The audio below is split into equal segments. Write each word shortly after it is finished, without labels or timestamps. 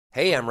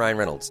Hey, I'm Ryan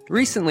Reynolds.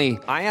 Recently,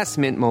 I asked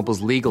Mint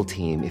Mobile's legal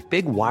team if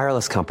big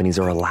wireless companies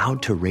are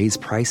allowed to raise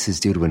prices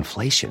due to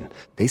inflation.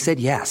 They said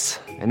yes.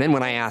 And then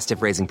when I asked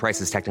if raising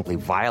prices technically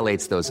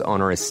violates those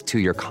onerous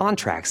two-year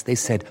contracts, they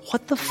said,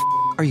 "What the f***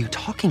 are you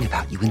talking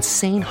about, you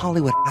insane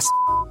Hollywood ass?"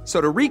 So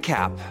to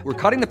recap, we're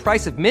cutting the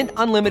price of Mint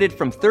Unlimited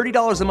from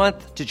 $30 a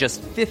month to just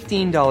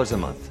 $15 a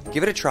month.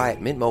 Give it a try at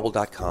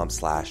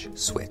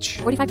mintmobile.com/switch.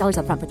 $45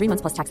 up front for 3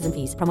 months plus taxes and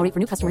fees. Promo rate for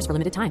new customers for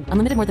limited time.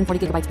 Unlimited more than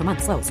 40 gigabytes per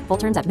month. Slows full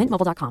terms at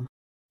mintmobile.com.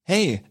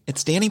 Hey,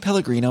 it's Danny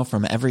Pellegrino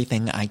from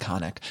Everything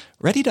Iconic.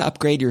 Ready to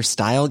upgrade your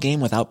style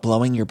game without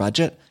blowing your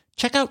budget?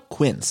 Check out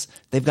Quince.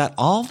 They've got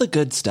all the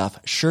good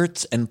stuff,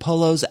 shirts and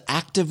polos,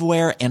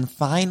 activewear, and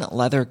fine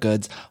leather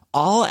goods,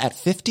 all at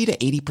 50 to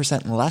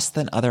 80% less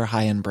than other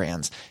high-end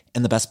brands.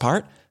 And the best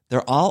part?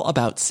 They're all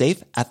about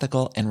safe,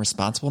 ethical, and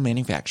responsible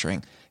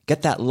manufacturing.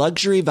 Get that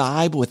luxury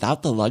vibe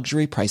without the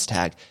luxury price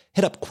tag.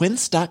 Hit up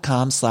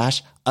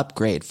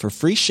quince.com/upgrade for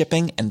free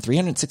shipping and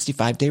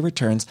 365-day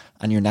returns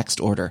on your next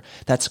order.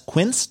 That's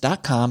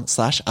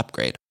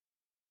quince.com/upgrade.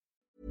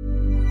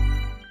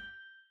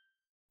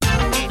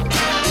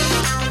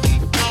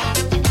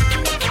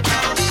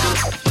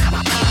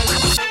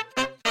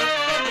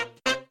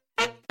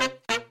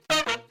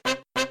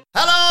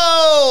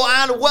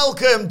 And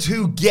welcome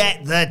to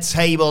Get the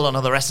Table,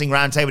 another Wrestling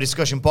Roundtable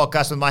discussion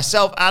podcast with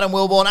myself, Adam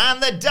Wilborn,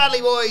 and the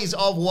Dudley Boys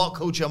of What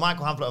Culture,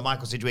 Michael Hamflett and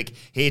Michael Sidgwick,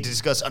 here to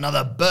discuss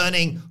another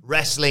burning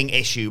wrestling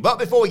issue. But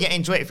before we get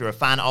into it, if you're a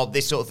fan of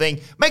this sort of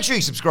thing, make sure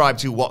you subscribe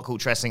to What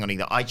Culture Wrestling on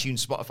either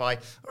iTunes, Spotify, or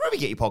wherever you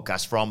get your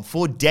podcasts from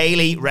for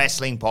daily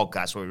wrestling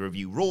podcasts where we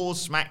review Raw,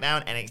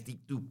 SmackDown, NXT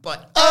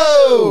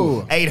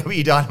 2.0,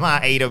 AEW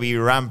Dynamite,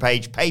 AEW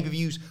Rampage,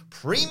 pay-per-views,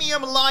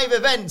 premium live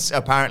events.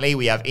 Apparently,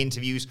 we have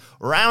interviews,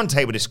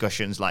 roundtable discussions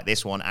like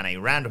this one, and a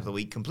roundup of the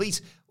week, complete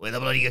with a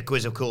bloody good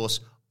quiz, of course,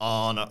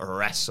 on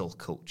wrestle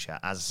culture.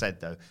 As I said,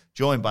 though,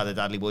 joined by the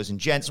Dudley Boys and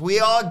Gents, we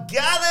are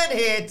gathered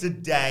here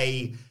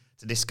today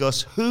to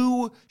discuss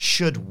who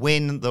should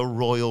win the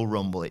Royal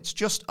Rumble. It's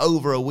just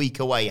over a week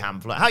away,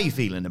 Hamflett. How are you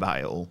feeling about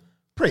it all?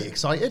 Pretty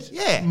excited.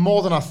 Yeah.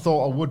 More than I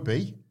thought I would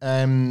be.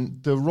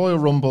 The Royal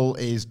Rumble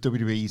is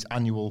WWE's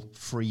annual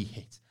free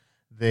hit.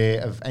 They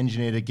have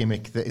engineered a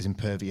gimmick that is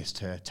impervious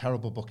to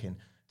terrible booking,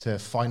 to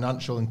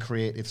financial and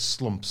creative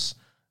slumps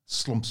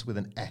with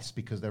an S,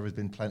 because there has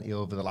been plenty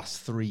over the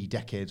last 3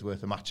 decades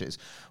worth of matches.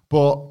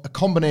 But a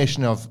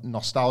combination of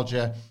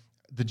nostalgia,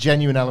 the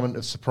genuine element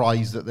of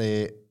surprise that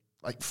they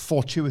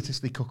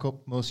fortuitously cook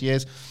up most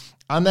years,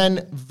 and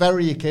then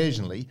very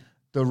occasionally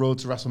the road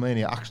to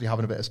WrestleMania actually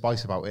having a bit of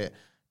spice about it,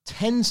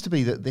 tends to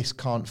be that this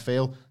can't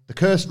fail. The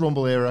cursed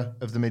Rumble era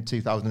of the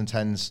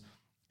mid-2010s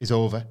is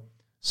over.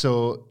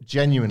 So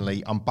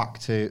genuinely, I'm back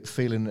to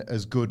feeling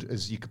as good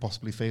as you could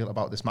possibly feel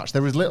about this match.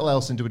 There is little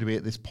else in WWE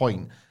at this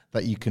point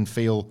that you can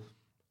feel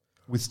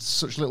with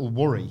such little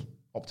worry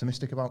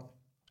optimistic about.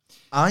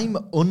 I'm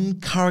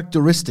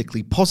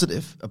uncharacteristically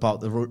positive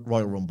about the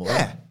Royal Rumble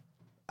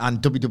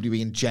and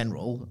WWE in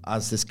general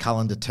as this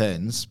calendar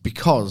turns,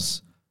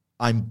 because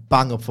I'm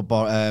bang up for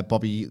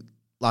Bobby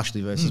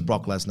Lashley versus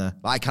Brock Lesnar.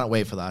 I can't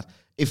wait for that.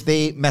 If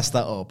they mess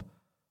that up,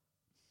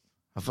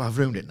 I've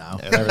ruined it now.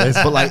 There it is.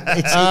 But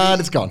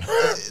it's gone.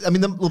 I mean,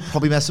 they'll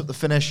probably mess up the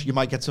finish. You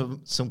might get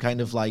some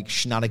kind of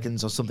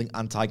shenanigans or something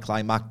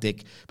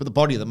anticlimactic. But the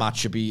body of the match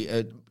should be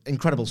an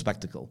incredible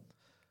spectacle.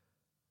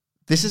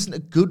 This isn't a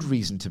good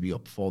reason to be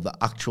up for the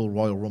actual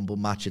Royal Rumble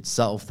match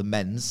itself, the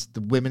men's. The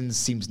women's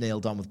seems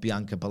nailed on with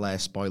Bianca Belair,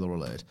 spoiler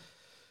alert.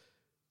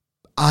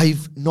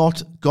 I've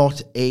not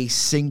got a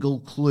single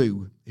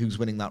clue who's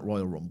winning that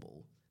Royal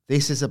Rumble.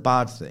 This is a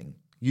bad thing.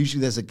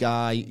 Usually there's a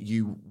guy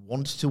you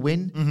want to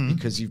win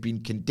because you've been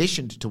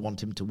conditioned to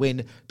want him to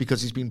win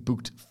because he's been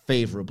booked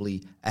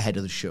favorably ahead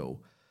of the show.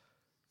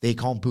 They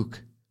can't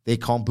book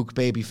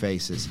baby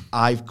faces.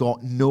 I've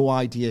got no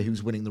idea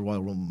who's winning the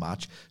Royal Rumble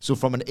match. So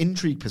from an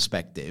intrigue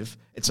perspective,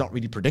 it's not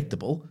really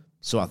predictable.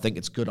 So I think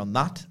it's good on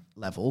that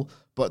level.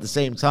 But at the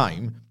same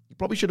time, you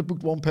probably should have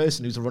booked one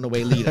person who's a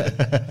runaway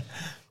leader.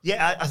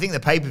 Yeah, I think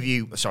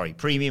the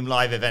premium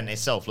live event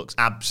itself looks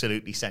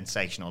absolutely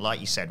sensational.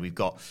 Like you said, we've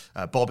got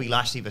Bobby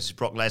Lashley versus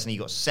Brock Lesnar. You've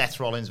got Seth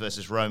Rollins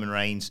versus Roman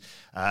Reigns.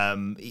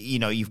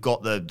 You've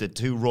got the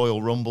 2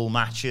 Royal Rumble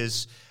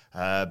matches.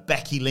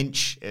 Becky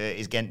Lynch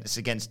is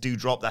against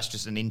Doudrop. That's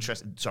just an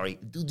interesting.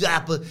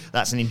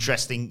 That's an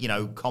interesting,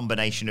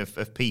 combination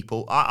of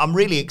people. I'm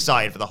really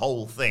excited for the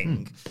whole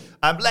thing.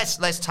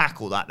 Let's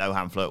tackle that though,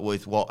 Hamflett,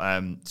 with what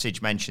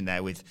Sidge mentioned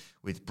there, with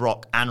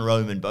Brock and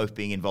Roman both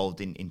being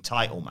involved in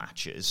title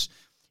matches.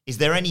 Is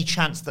there any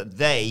chance that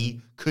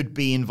they could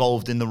be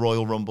involved in the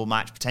Royal Rumble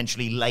match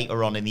potentially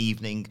later on in the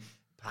evening,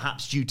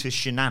 perhaps due to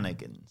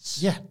shenanigans?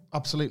 Yeah,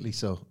 absolutely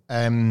so.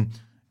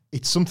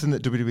 It's something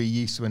that WWE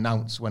used to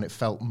announce when it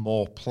felt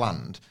more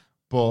planned,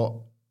 but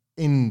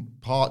in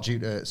part due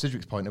to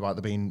Sidgwick's point about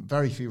there being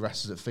very few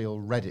wrestlers that feel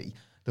ready,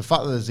 The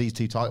fact that there's these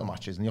two title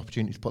matches and the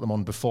opportunity to put them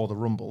on before the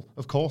Rumble,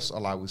 of course,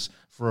 allows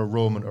for a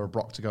Roman or a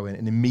Brock to go in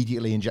and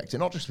immediately inject it,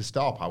 not just with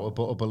star power,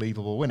 but a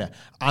believable winner.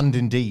 And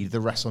indeed, the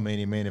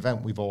WrestleMania main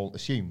event we've all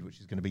assumed, which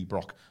is going to be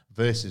Brock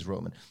versus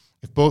Roman.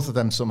 If both of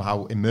them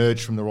somehow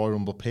emerge from the Royal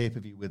Rumble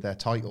pay-per-view with their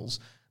titles,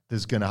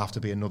 there's going to have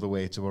to be another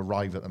way to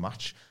arrive at the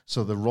match.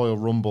 So the Royal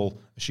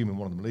Rumble, assuming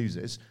one of them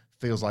loses,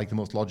 feels like the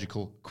most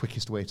logical,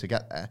 quickest way to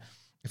get there.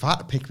 If I had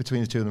to pick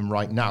between the two of them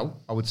right now,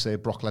 I would say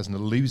Brock Lesnar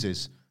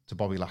loses to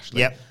Bobby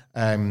Lashley. Yep.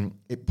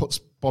 It puts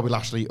Bobby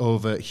Lashley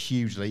over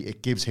hugely.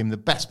 It gives him the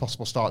best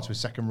possible start to his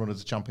second run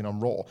as a champion on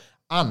Raw.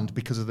 And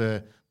because of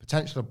the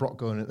potential of Brock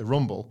going at the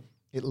Rumble,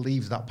 it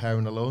leaves that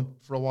pairing alone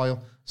for a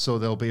while. So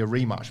there'll be a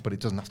rematch, but it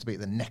doesn't have to be at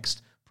the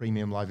next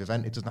premium live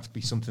event. It doesn't have to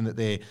be something that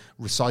they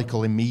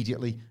recycle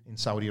immediately in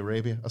Saudi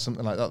Arabia or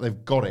something like that.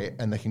 They've got it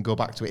and they can go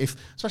back to it.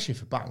 Especially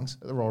if it bangs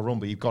at the Royal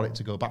Rumble, you've got it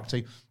to go back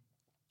to.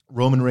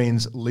 Roman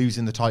Reigns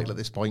losing the title at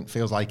this point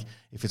feels like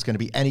if it's going to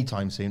be any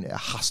time soon, it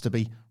has to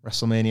be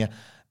WrestleMania.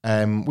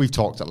 We've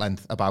talked at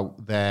length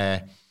about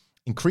their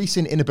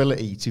increasing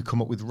inability to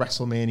come up with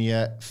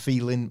WrestleMania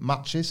feeling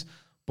matches,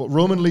 but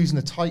Roman losing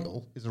the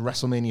title is a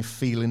WrestleMania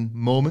feeling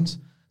moment.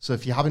 So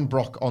if you're having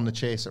Brock on the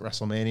chase at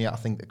WrestleMania, I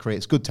think that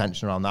creates good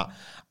tension around that.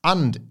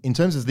 And in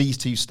terms of these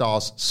two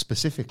stars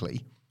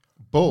specifically,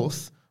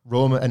 both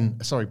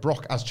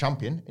Brock as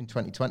champion in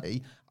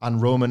 2020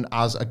 and Roman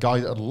as a guy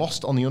that had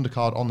lost on the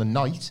undercard on the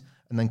night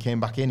and then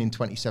came back in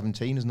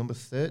 2017 as number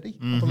 30,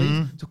 I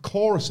believe. It's a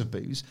chorus of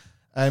boos.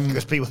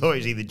 Because people thought it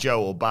was either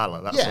Joe or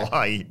Balor, that's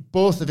why.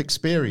 Both have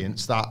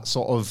experienced that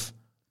sort of,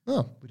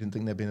 we didn't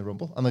think they'd be in the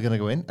Rumble, and they're going to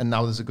go in, and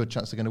now there's a good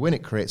chance they're going to win.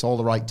 It creates all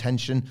the right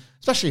tension,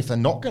 especially if they're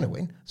not going to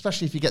win,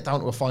 especially if you get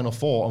down to a Final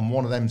Four and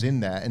one of them's in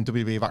there and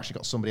WWE have actually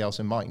got somebody else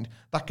in mind.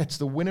 That gets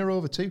the winner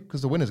over too,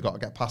 because the winner's got to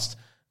get past,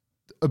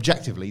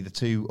 objectively, the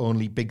two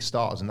only big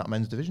stars in that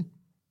men's division.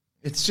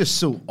 It's just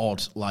so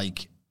odd.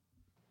 Like,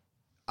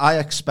 I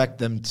expect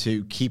them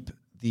to keep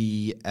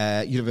the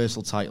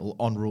Universal title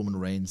on Roman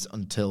Reigns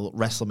until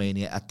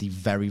WrestleMania at the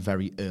very,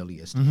 very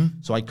earliest.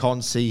 So I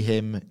can't see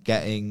him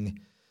getting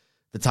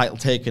the title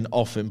taken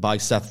off him by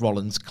Seth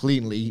Rollins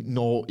cleanly,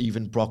 nor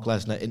even Brock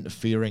Lesnar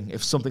interfering.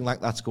 If something like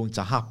that's going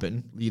to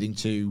happen, leading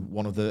to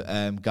one of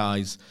the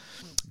guys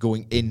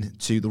going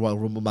into the Royal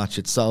Rumble match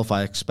itself,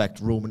 I expect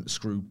Roman to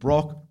screw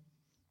Brock.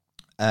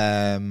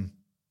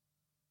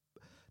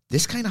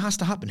 This kind of has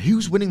to happen.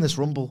 Who's winning this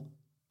Rumble,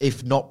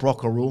 if not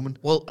Brock or Roman?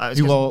 Well,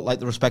 who are like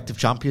the respective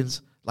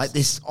champions? Like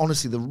this,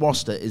 honestly, the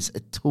roster is a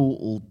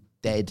total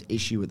dead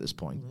issue at this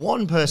point.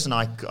 One person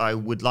I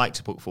would like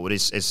to put forward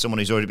is someone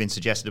who's already been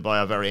suggested by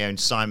our very own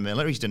Simon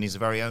Miller. He's done his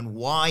very own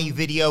Why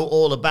video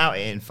all about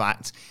it, in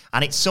fact.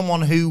 And it's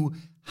someone who,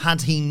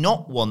 had he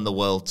not won the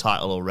world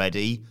title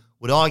already,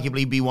 would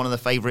arguably be one of the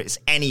favourites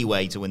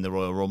anyway to win the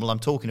Royal Rumble. I'm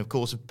talking, of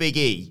course, of Big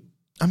E.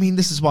 I mean,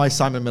 this is why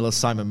Simon Miller's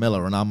Simon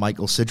Miller and I'm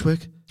Michael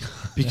Sidgwick.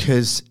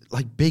 Because,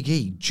 like, Big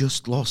E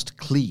just lost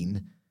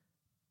clean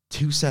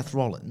to Seth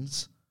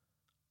Rollins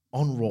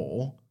on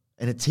Raw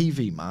in a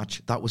TV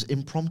match that was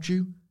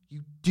impromptu.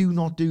 You do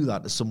not do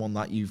that to someone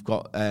that you've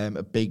got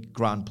a big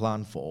grand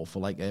plan for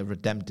like a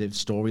redemptive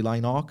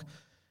storyline arc.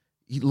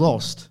 He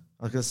lost.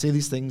 I'm going to say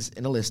these things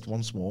in a list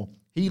once more.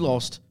 He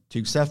lost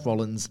to Seth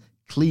Rollins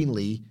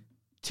cleanly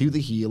to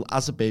the heel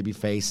as a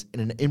babyface in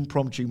an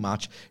impromptu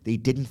match they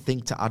didn't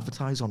think to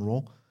advertise on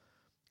Raw.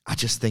 I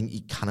just think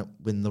he cannot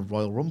win the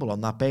Royal Rumble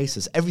on that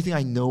basis. Everything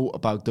I know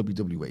about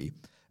WWE,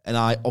 and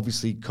I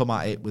obviously come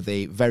at it with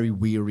a very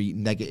weary,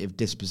 negative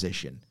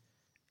disposition,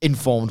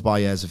 informed by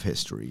years of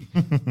history,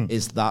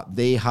 is that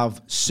they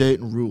have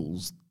certain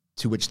rules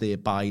to which they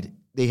abide.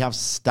 They have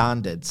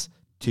standards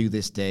to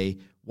this day,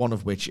 one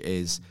of which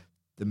is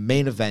the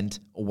main event,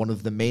 or one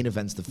of the main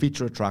events, the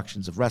feature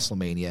attractions of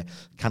WrestleMania,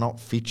 cannot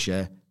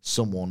feature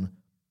someone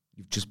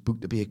you've just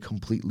booked to be a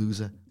complete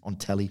loser on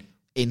telly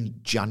in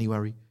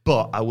January.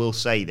 But I will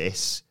say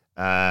this,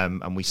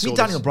 and we saw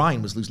Daniel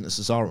Bryan was losing to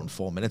Cesaro in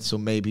 4 minutes, so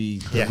maybe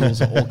the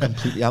rules are all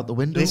completely out the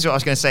window. This is what I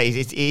was going to say.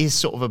 It is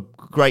sort of a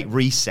great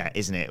reset,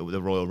 isn't it, with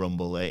the Royal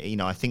Rumble?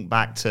 I think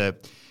back to...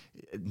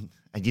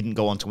 I didn't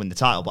go on to win the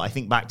title, but I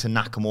think back to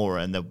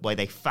Nakamura and the way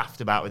they faffed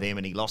about with him,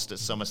 and he lost at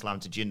SummerSlam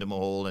to Jinder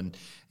Mahal, and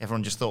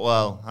everyone just thought,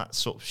 well, that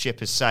sort of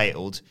ship has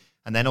sailed.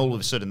 And then all of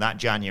a sudden, that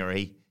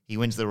January, he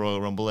wins the Royal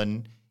Rumble,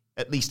 and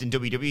at least in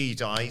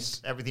WWE's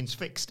eyes, everything's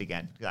fixed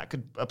again. That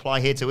could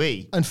apply here to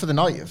E. And for the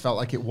night, it felt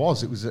like it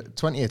was.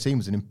 2018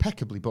 was an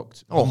impeccably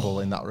booked Rumble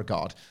in that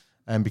regard,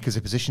 because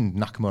it positioned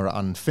Nakamura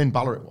and Finn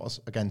Balor, it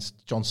was,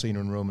 against John Cena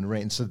and Roman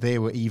Reigns. So they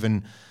were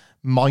even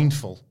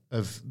mindful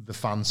of the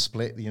fan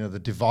split, the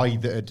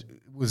divide that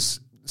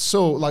was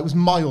was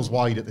miles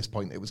wide at this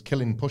point. It was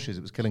killing pushes,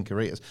 it was killing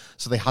careers.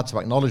 So they had to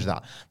acknowledge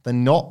that. They're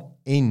not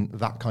in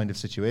that kind of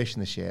situation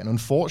this year. And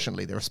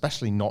unfortunately, they're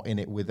especially not in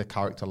it with a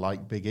character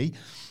like Big E.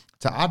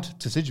 To add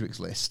to Sidgwick's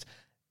list,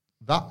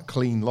 that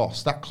clean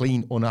loss, that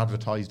clean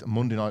unadvertised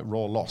Monday Night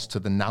Raw loss to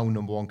the now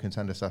number one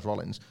contender Seth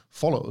Rollins,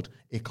 followed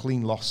a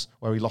clean loss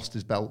where he lost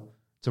his belt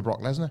to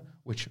Brock Lesnar,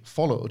 which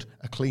followed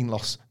a clean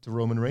loss to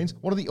Roman Reigns.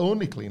 One of the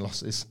only clean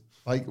losses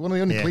Like, one of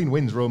the only clean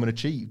wins Roman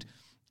achieved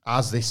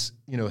as this,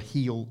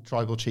 heel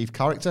tribal chief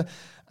character.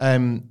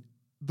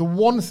 The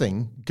one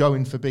thing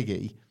going for Big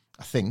E,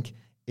 I think,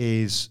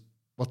 is,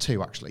 well,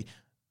 two actually.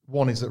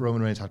 One is that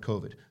Roman Reigns had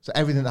COVID. So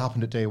everything that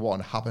happened at day one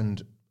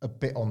happened a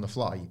bit on the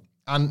fly.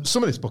 And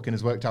some of this booking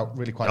has worked out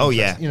really quite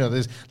interesting.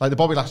 There's like the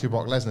Bobby Lashley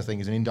Brock Lesnar thing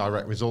is an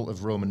indirect result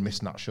of Roman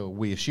missing that show,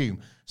 we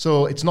assume.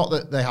 So it's not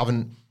that they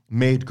haven't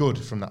made good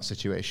from that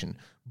situation.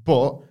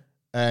 But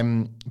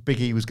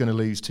Big E was going to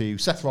lose to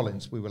Seth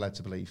Rollins, we were led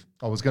to believe.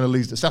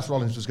 Seth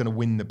Rollins was going to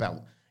win the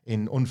belt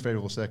in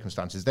unfavourable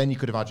circumstances. Then you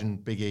could imagine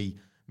Big E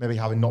maybe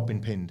having not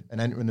been pinned and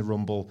entering the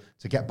Rumble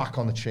to get back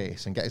on the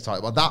chase and get his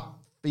title. Well, that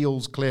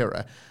feels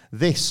clearer.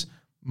 This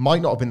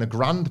might not have been the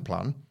grand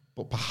plan,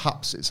 but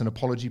perhaps it's an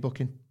apology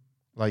booking.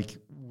 Like,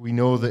 we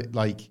know that,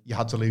 like, you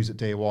had to lose at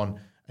day one,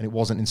 and it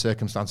wasn't in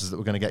circumstances that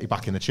were going to get you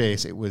back in the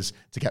chase. It was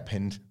to get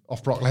pinned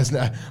off Brock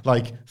Lesnar.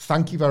 Like,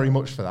 thank you very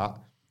much for that.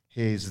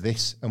 Here's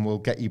this, and we'll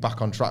get you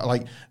back on track.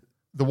 Like,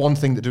 the one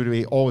thing that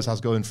WWE always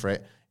has going for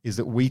it is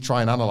that we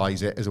try and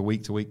analyse it as a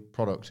week-to-week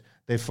product.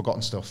 They've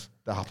forgotten stuff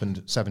that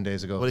happened 7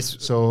 days ago.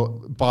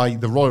 So by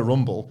the Royal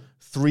Rumble,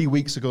 3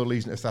 weeks ago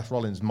losing to Seth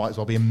Rollins might as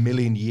well be a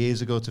million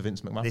years ago to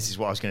Vince McMahon. This is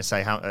what I was going to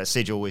say. How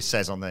Sidge always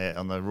says on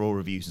the Raw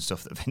reviews and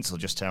stuff that Vince will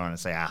just turn around and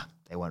say,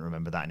 they won't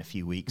remember that in a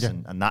few weeks. Yeah.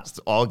 And that's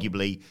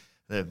arguably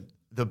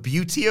the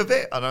beauty of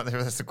it. I don't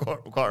think that's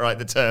quite right,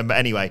 the term. But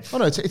anyway. Oh,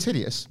 no, it's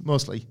hideous,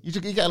 mostly. You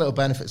get a little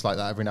benefits like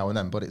that every now and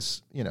then, but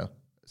it's,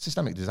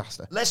 systemic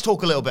disaster. Let's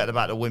talk a little bit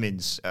about the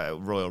women's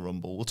Royal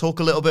Rumble. We'll talk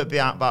a little bit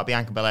about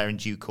Bianca Belair in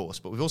due course,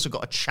 but we've also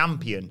got a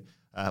champion,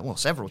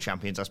 several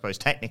champions, I suppose,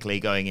 technically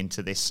going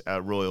into this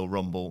Royal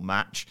Rumble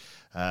match,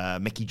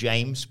 Mickie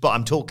James. But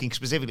I'm talking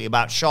specifically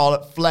about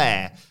Charlotte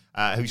Flair,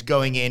 who's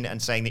going in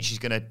and saying that she's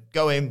going to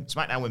go in,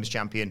 SmackDown Women's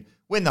Champion,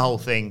 win the whole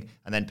thing,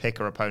 and then pick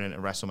her opponent at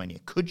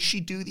WrestleMania. Could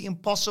she do the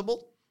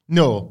impossible?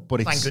 No, but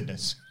thank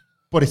goodness.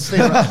 But it's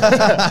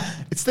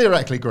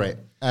theoretically great.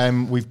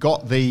 We've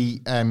got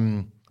the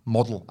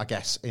model, I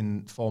guess,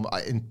 in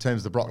terms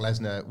of the Brock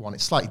Lesnar one.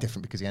 It's slightly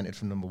different because he entered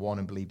from number 1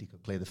 and believed he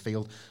could clear the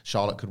field.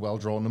 Charlotte could well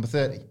draw number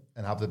 30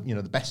 and have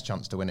the best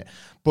chance to win it.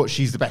 But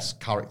she's the best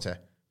character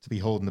to be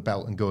holding the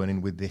belt and going in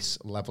with this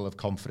level of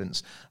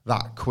confidence.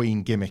 That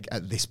Queen gimmick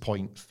at this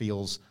point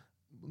feels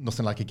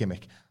nothing like a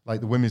gimmick. Like,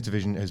 the women's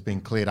division has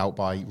been cleared out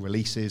by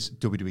releases,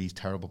 WWE's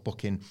terrible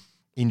booking,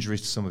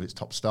 injuries to some of its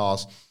top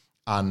stars,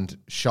 and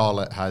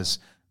Charlotte has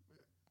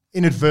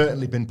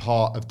inadvertently been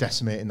part of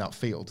decimating that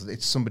field.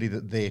 It's somebody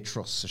that they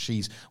trust. So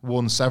she's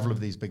won several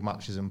of these big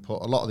matches and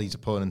put a lot of these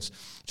opponents,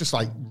 just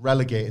like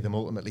relegated them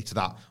ultimately to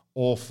that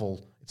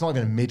awful, it's not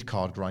even a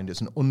mid-card grind,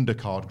 it's an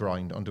undercard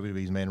grind on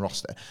WWE's main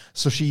roster.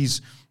 So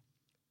she's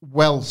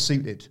well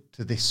suited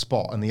to this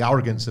spot, and the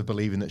arrogance of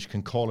believing that she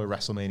can call a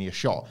WrestleMania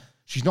shot.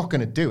 She's not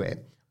going to do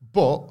it,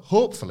 but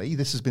hopefully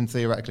this has been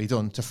theoretically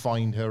done to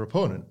find her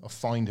opponent or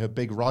find her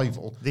big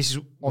rival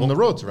on the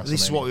road to WrestleMania.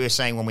 This is what we were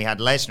saying when we had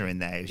Lesnar in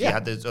there. You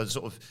had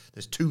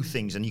there's two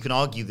things, and you can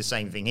argue the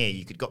same thing here.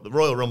 You could got the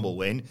Royal Rumble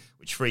win,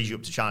 which frees you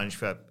up to challenge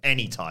for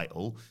any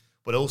title,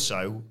 but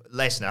also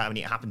Lesnar, I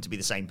mean, it happened to be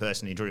the same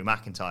person in Drew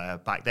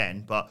McIntyre back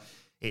then, but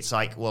it's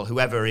like, well,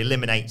 whoever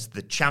eliminates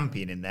the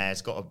champion in there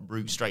has got a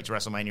route straight to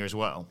WrestleMania as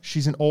well.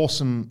 She's an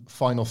awesome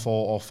Final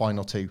 4 or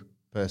Final 2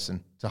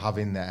 person to have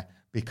in there,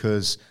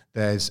 because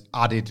there's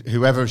added,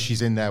 whoever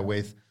she's in there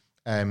with,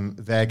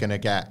 they're going to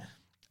get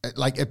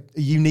like a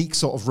unique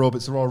sort of robe.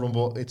 It's the Royal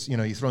Rumble. It's,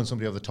 you're throwing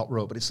somebody over the top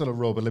rope, but it's still a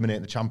robe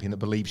eliminating the champion that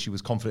believes she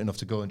was confident enough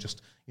to go and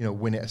just,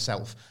 win it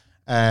herself.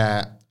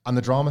 And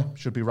the drama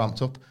should be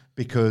ramped up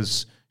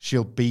because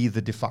she'll be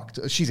the de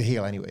facto, she's a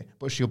heel anyway,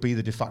 but she'll be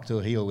the de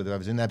facto heel with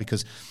whoever's in there,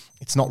 because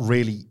it's not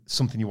really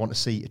something you want to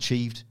see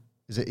achieved.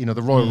 Is it,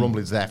 the Royal Rumble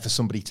is there for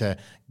somebody to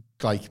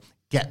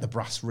get the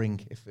brass ring,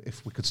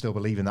 if we could still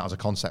believe in that as a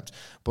concept.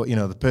 But,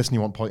 the person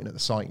you want pointing at the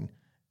sign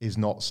is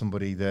not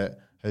somebody that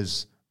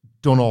has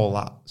done all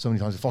that so many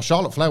times before.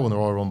 Charlotte Flair won the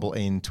Royal Rumble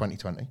in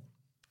 2020.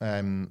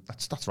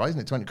 That's right,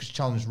 isn't it? 20, because she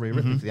challenged Rhea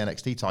Ripley for the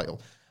NXT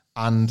title.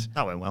 And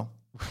that went well.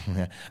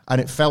 Yeah, and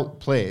it felt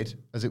played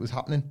as it was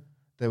happening.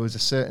 There was a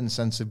certain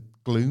sense of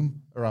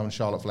gloom around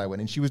Charlotte Flair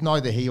winning. She was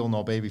neither heel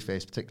nor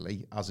babyface,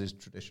 particularly, as is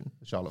tradition,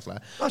 Charlotte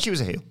Flair. Well, she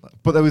was a heel.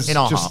 But there was in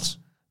our hearts.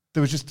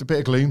 There was just a bit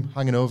of gloom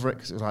hanging over it,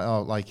 because it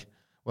was like,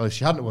 well, if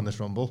she hadn't won this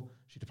Rumble,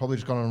 she'd have probably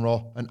just gone on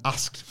Raw and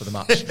asked for the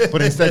match.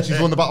 But instead, she's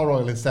won the Battle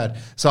Royal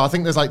instead. So I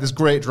think there's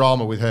great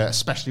drama with her,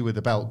 especially with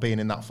the belt being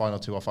in that Final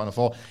 2 or Final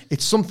 4.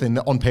 It's something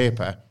that on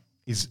paper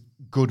is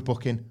good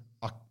booking.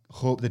 I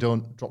hope they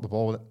don't drop the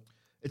ball with it.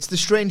 It's the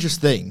strangest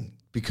thing,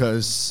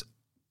 because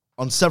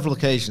on several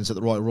occasions at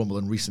the Royal Rumble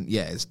in recent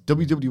years,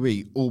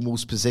 WWE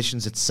almost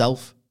positions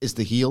itself as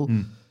the heel.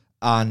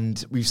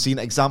 And we've seen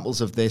examples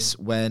of this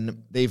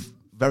when they've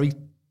very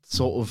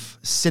sort of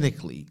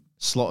cynically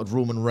slotted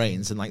Roman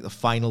Reigns in the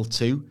final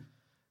 2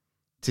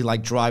 to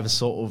drive a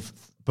sort of,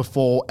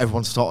 before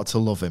everyone started to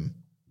love him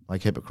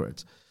like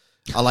hypocrites.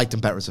 I liked him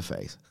better as a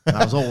face. And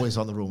I was always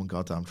on the Roman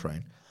goddamn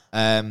train.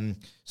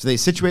 So they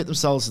situate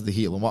themselves as the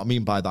heel, and what I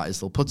mean by that is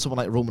they'll put someone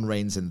like Roman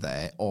Reigns in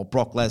there or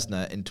Brock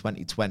Lesnar in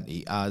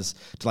 2020 as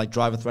to like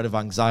drive a thread of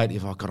anxiety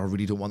of, oh God, I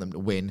really don't want them to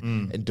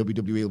win. And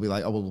WWE will be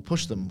like, oh, well, we'll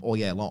push them all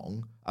year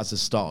long as the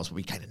stars, but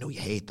we kind of know you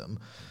hate them.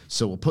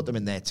 So we'll put them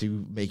in there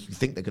to make you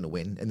think they're going to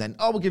win. And then,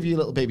 we'll give you a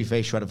little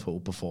babyface shred of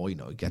hope before,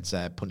 it gets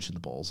punched in the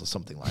balls or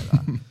something like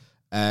that.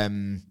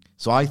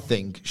 So I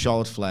think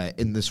Charlotte Flair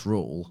in this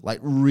role, like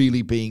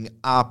really being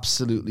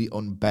absolutely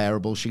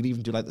unbearable. She could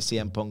even do like the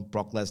CM Punk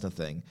Brock Lesnar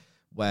thing,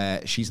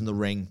 where she's in the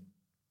ring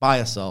by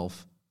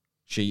herself.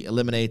 She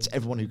eliminates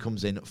everyone who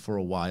comes in for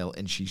a while,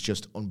 and she's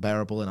just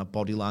unbearable in her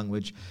body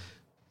language.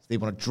 They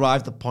want to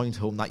drive the point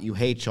home that you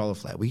hate Charlotte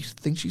Flair. We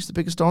think she's the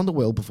biggest star in the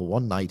world, but for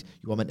one night,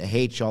 you are meant to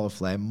hate Charlotte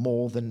Flair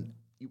more than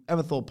you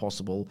ever thought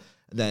possible.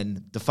 And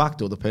then, de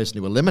facto, the person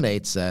who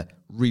eliminates her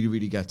really,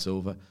 really gets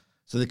over.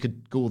 So they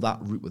could go that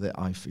route with it,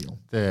 I feel.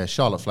 The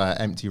Charlotte Flair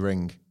empty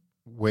ring,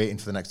 waiting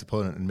for the next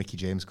opponent, and Mickie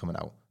James coming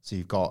out. So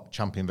you've got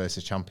champion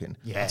versus champion.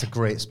 Yeah. That's a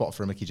great spot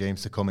for a Mickie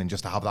James to come in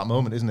just to have that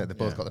moment, isn't it? They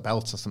both got the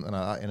belts or something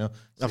like that,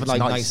 So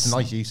it's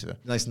nice use of it.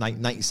 Nice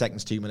 90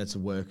 seconds, 2 minutes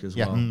of work as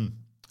well.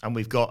 And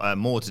we've got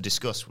more to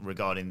discuss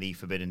regarding the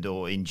Forbidden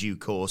Door in due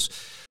course.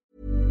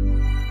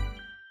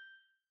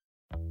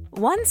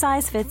 One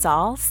size fits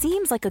all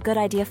seems like a good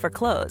idea for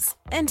clothes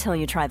until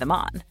you try them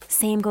on.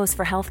 Same goes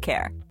for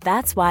healthcare.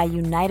 That's why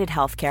United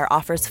Healthcare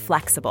offers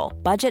flexible,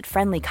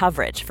 budget-friendly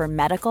coverage for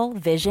medical,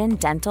 vision,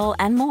 dental,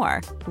 and more.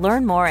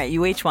 Learn more at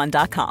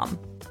uh1.com.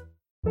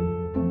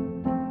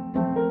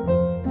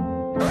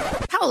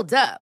 Hold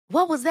up.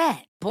 What was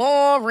that?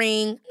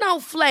 Boring. No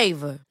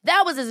flavor.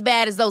 That was as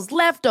bad as those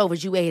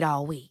leftovers you ate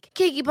all week.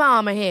 Keke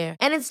Palmer here,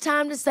 and it's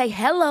time to say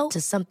hello to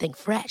something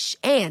fresh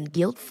and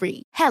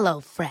guilt-free.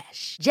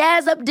 HelloFresh.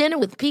 Jazz up dinner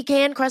with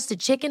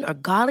pecan-crusted chicken or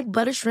garlic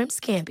butter shrimp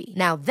scampi.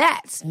 Now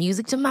that's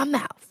music to my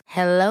mouth.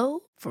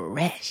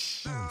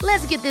 HelloFresh.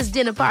 Let's get this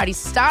dinner party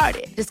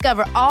started.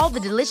 Discover all the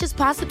delicious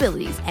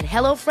possibilities at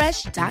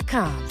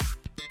HelloFresh.com.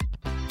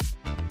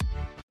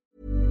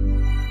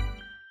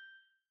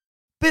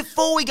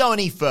 Before we go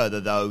any further,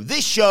 though,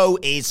 this show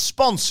is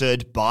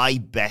sponsored by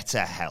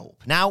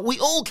BetterHelp. Now, we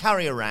all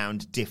carry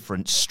around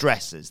different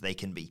stressors. They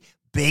can be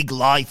big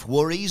life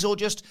worries or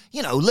just,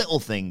 little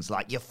things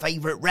like your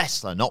favorite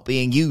wrestler not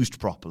being used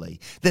properly.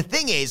 The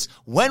thing is,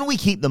 when we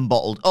keep them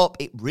bottled up,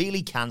 it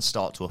really can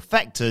start to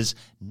affect us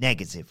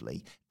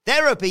negatively.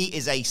 Therapy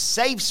is a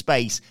safe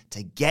space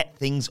to get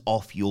things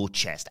off your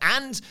chest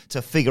and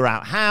to figure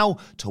out how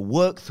to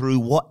work through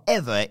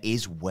whatever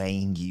is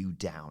weighing you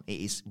down.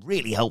 It is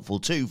really helpful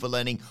too for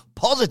learning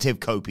positive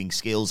coping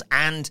skills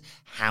and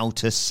how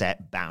to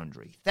set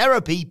boundaries.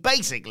 Therapy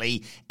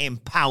basically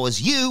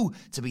empowers you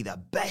to be the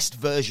best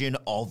version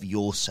of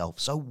yourself.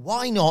 So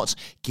why not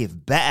give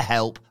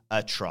BetterHelp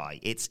a try?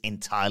 It's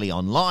entirely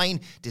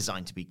online,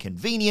 designed to be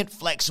convenient,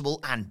 flexible,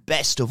 and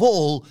best of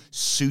all,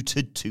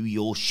 suited to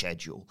your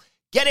schedule.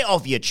 Get it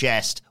off your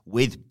chest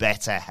with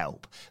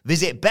BetterHelp.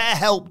 Visit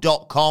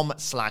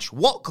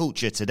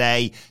betterhelp.com/whatculture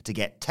today to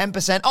get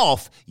 10%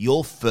 off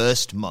your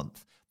first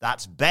month.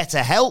 That's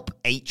BetterHelp,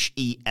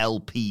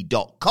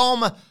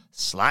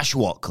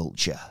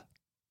 HELP.com/whatculture.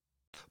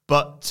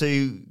 But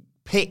to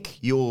pick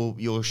your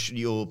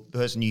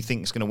person you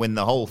think is going to win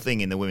the whole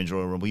thing in the Women's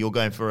Royal Rumble, you're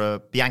going for a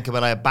Bianca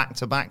Belair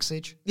back-to-back,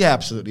 Sige? Yeah,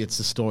 absolutely. It's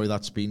the story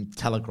that's been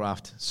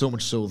telegraphed, so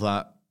much so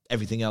that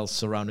everything else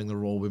surrounding the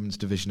Raw Women's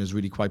division is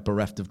really quite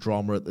bereft of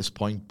drama at this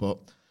point. But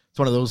it's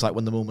one of those, like,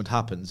 when the moment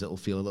happens, it'll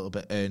feel a little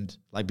bit earned.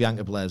 Like,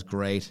 Bianca Belair's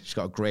great. She's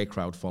got a great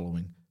crowd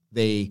following.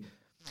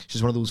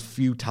 She's one of those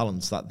few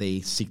talents that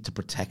they seek to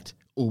protect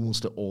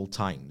almost at all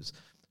times.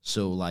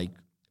 So, like,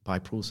 by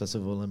process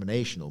of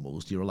elimination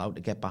almost, you're allowed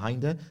to get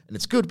behind her. And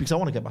it's good because I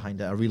want to get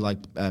behind her. I really like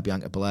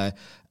Bianca Belair.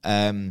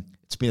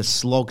 It's been a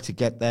slog to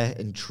get there,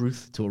 in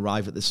truth, to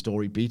arrive at this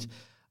story beat.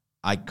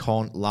 I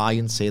can't lie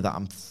and say that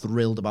I'm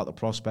thrilled about the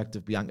prospect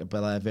of Bianca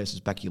Belair versus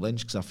Becky Lynch,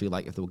 because I feel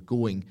like if they were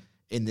going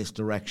in this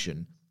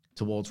direction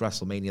towards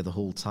WrestleMania the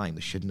whole time,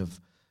 they shouldn't have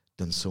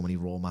done so many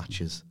Raw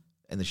matches,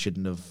 and they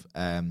shouldn't have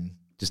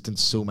just done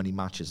so many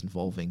matches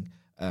involving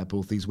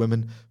both these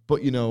women. But,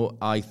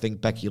 I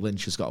think Becky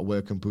Lynch has got her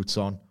working boots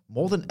on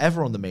more than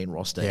ever on the main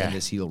roster in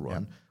this heel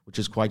run, which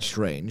is quite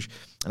strange.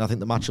 And I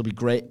think the match will be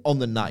great on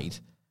the night.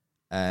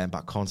 But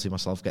I can't see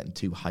myself getting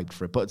too hyped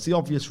for it. But it's the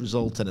obvious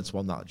result, and it's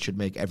one that should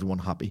make everyone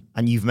happy.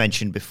 And you've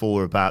mentioned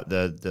before about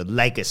the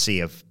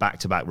legacy of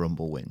back-to-back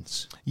Rumble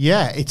wins.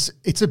 Yeah,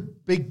 it's a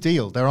big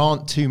deal. There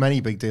aren't too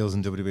many big deals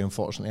in WWE,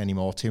 unfortunately,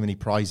 anymore. Too many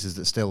prizes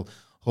that still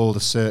hold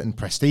a certain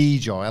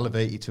prestige or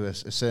elevate you to a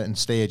certain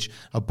stage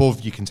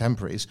above your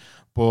contemporaries.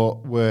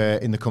 But we're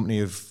in the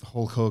company of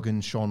Hulk Hogan,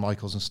 Shawn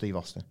Michaels, and Steve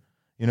Austin.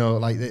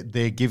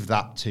 They give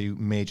that to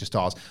major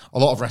stars. A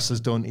lot of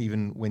wrestlers don't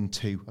even win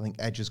two. I think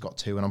Edge has got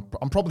two, and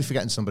I'm probably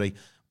forgetting somebody.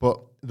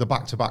 But the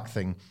back-to-back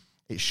thing,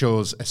 it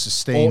shows a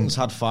sustained... Orton's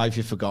had 5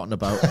 you've forgotten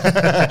about.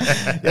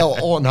 Yeah,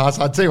 Orton has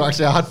had 2,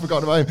 actually. I had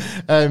forgotten about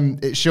him.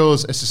 It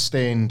shows a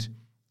sustained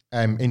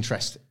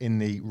interest in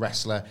the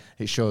wrestler.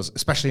 It shows,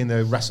 especially in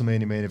the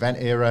WrestleMania main event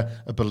era,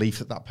 a belief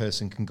that that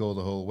person can go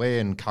the whole way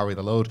and carry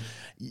the load.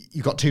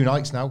 You've got 2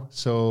 nights now,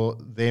 so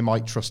they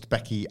might trust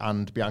Becky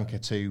and Bianca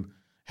to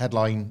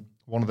headline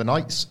one of the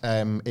nights.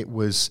 It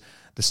was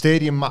the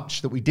stadium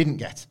match that we didn't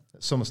get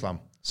at SummerSlam.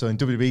 So in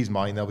WWE's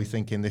mind, they'll be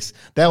thinking this.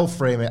 They'll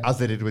frame it as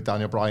they did with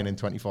Daniel Bryan in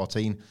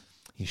 2014.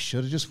 You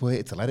should have just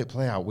waited to let it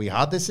play out. We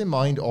had this in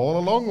mind all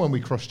along when we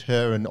crushed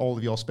her and all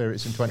of your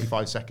spirits in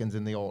 25 seconds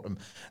in the autumn.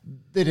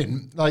 They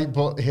didn't,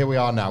 but here we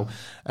are now.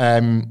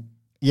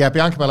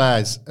 Bianca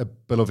Belair is a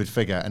beloved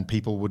figure, and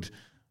people would...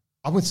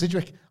 I'm with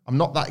Sidgwick. I'm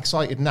not that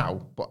excited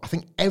now, but I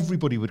think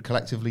everybody would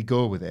collectively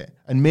go with it.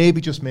 And maybe,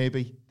 just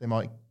maybe, they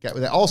might get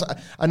with it. Also,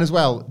 and as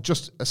well,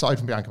 just aside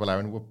from Bianca Belair,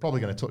 and we're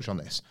probably going to touch on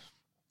this,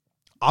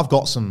 I've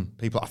got some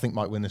people I think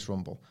might win this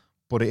Rumble,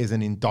 but it is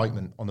an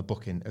indictment on the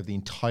booking of the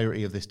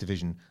entirety of this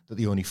division that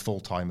the only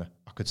full-timer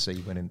I could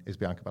see winning is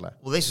Bianca Belair.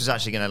 Well, this was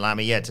actually going to allow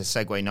me, to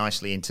segue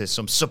nicely into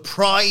some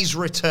surprise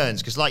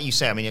returns. Because like you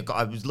say,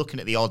 I was looking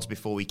at the odds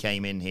before we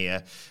came in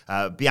here.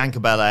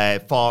 Bianca Belair,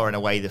 far and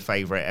away the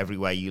favourite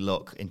everywhere you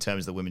look in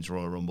terms of the Women's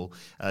Royal Rumble.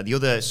 The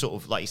other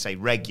sort of, like you say,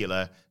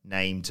 regular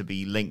name to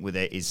be linked with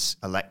it is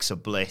Alexa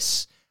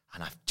Bliss.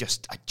 And I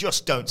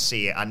just don't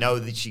see it. I know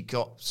that she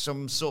got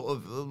some sort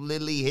of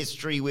Lily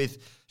history with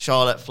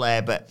Charlotte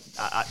Flair, but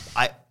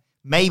I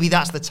maybe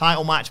that's the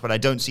title match, but I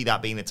don't see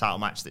that being the title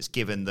match that's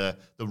given the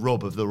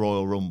rub of the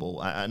Royal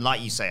Rumble. And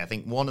like you say, I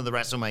think one of the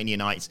WrestleMania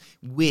nights,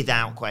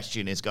 without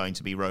question, is going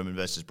to be Roman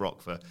versus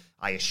Brock for,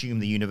 I assume,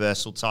 the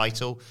Universal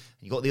title.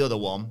 You got the other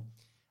one.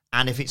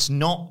 And if it's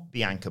not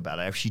Bianca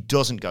Belair, if she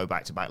doesn't go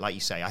back-to-back, like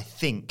you say, I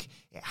think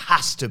it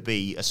has to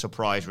be a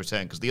surprise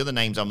return, because the other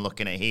names I'm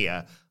looking at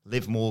here,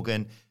 Liv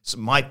Morgan, so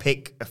my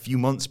pick a few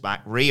months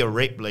back, Rhea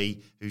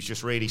Ripley, who's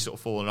just really sort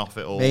of fallen off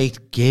it all.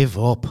 Mate, give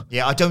up.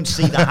 Yeah, I don't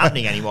see that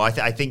happening anymore.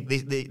 I think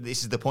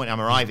this is the point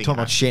I'm arriving Talking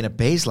at. about Shayna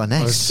Baszler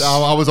next.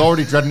 I was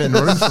already dreading it and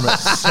running from it.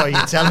 So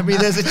you're telling me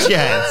there's a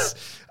chance.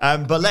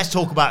 But let's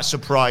talk about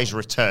surprise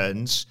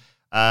returns.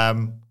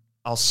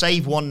 I'll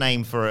save one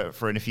name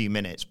for in a few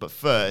minutes, but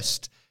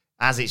first,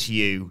 as it's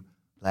you,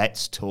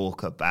 let's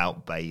talk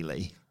about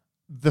Bayley.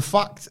 The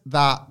fact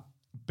that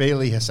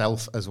Bayley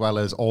herself, as well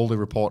as all the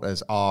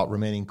reporters, are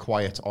remaining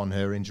quiet on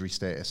her injury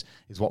status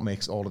is what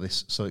makes all of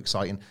this so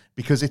exciting.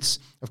 Because it's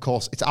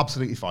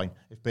absolutely fine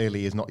if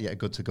Bayley is not yet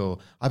good to go.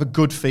 I have a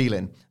good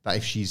feeling that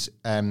if she's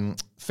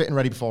fit and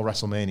ready before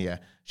WrestleMania,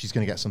 she's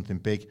going to get something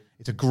big.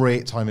 It's a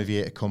great time of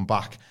year to come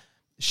back.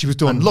 She was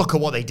done. And look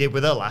at what they did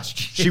with her last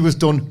year. She was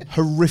done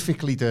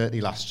horrifically dirty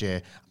last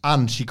year,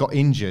 and she got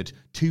injured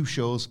 2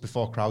 shows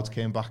before crowds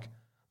came back.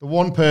 The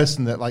one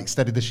person that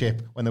steadied the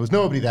ship when there was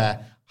nobody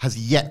there has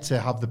yet to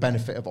have the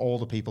benefit of all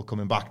the people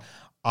coming back.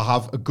 I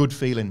have a good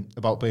feeling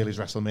about Bayley's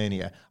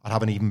WrestleMania. I'd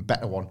have an even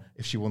better one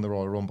if she won the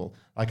Royal Rumble.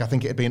 I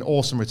think it'd be an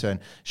awesome return.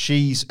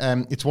 She's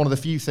it's one of the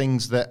few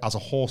things that, as a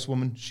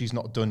horsewoman, she's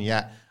not done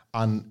yet,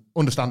 and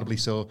understandably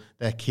so.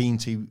 They're keen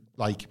to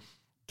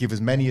give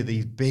as many of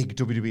these big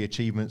WWE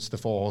achievements to the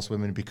 4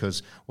 horsewomen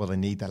because, well, they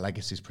need their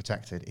legacies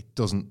protected. It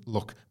doesn't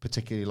look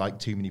particularly like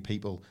too many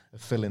people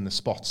fill in the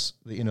spots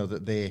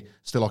that they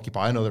still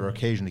occupy. I know there are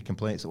occasionally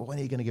complaints that, well, when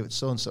are you going to give it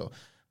so-and-so?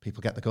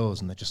 People get the goes,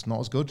 and they're just not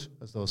as good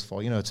as those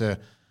 4.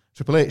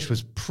 Triple H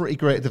was pretty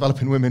great at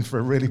developing women for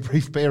a really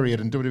brief period,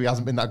 and WWE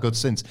hasn't been that good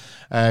since.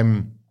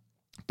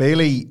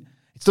 Bayley,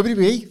 it's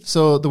WWE,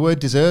 so the word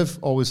deserve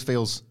always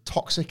feels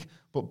toxic,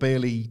 but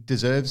Bayley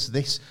deserves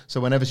this. So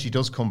whenever she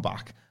does come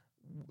back,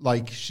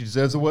 she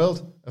deserves a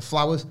world of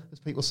flowers, as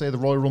people say. The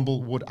Royal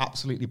Rumble would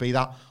absolutely be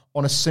that.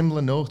 On a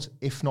similar note,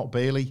 if not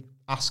Bayley,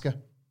 Asuka.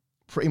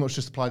 Pretty much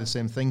just apply the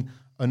same thing.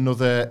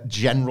 Another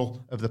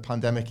general of the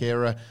pandemic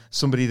era,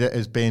 somebody that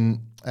has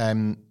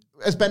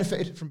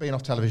benefited from being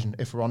off television,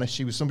 if we're honest.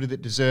 She was somebody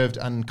that deserved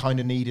and kind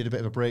of needed a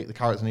bit of a break. The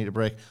character needed a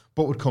break,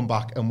 but would come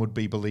back and would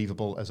be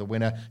believable as a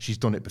winner. She's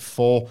done it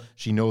before.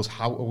 She knows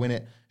how to win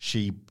it.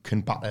 She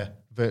can batter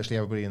virtually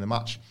everybody in the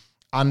match.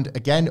 And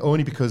again,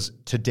 only because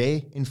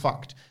today, in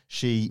fact,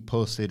 she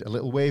posted a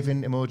little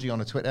waving emoji on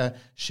her Twitter.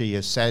 She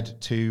has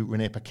said to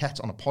Renee Paquette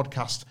on a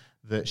podcast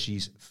that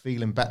she's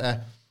feeling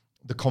better.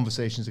 The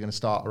conversations are going to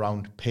start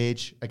around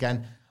Paige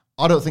again.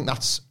 I don't think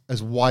that's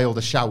as wild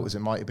a shout as it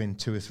might have been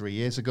 2 or 3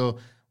 years ago.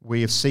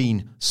 We have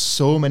seen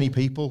so many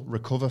people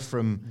recover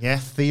from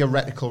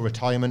theoretical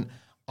retirement.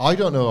 I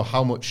don't know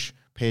how much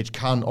Paige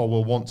can or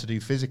will want to do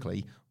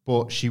physically,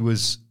 but she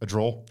was a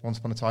draw once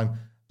upon a time,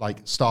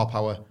 star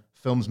power.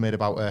 Films made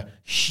about her,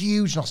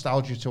 huge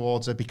nostalgia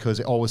towards her because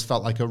it always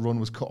felt like her run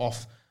was cut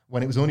off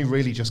when it was only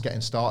really just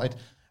getting started.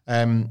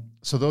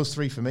 So those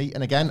 3 for me.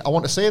 And again, I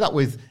want to say that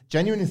with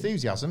genuine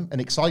enthusiasm and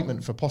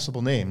excitement for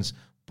possible names,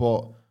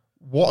 but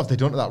what have they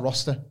done to that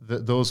roster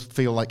that those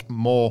feel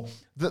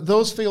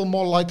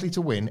more likely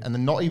to win, and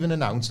they're not even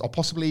announced or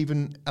possibly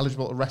even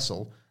eligible to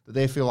wrestle that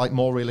they feel like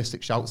more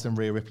realistic shouts than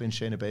Rhea Ripley and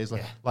Shayna Baszler.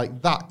 Yeah.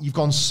 Like that, you've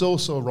gone so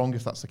wrong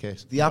if that's the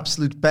case. The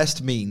absolute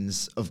best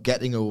means of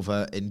getting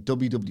over in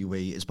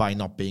WWE is by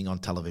not being on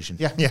television.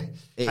 Yeah.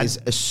 It is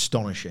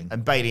astonishing.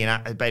 And Bayley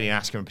and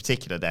Asuka in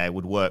particular there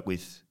would work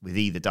with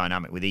either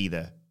dynamic, with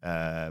either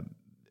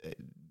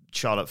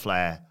Charlotte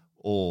Flair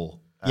or...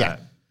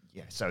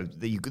 so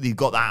you've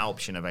got that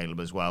option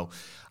available as well.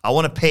 I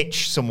want to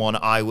pitch someone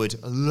I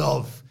would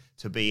love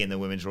to be in the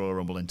Women's Royal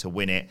Rumble and to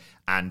win it,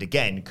 and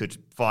again could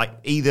fight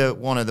either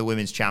one of the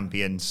women's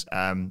champions,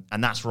 and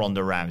that's Ronda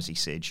Rousey.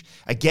 Sige.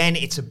 Again,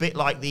 it's a bit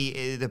like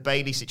the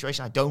Bayley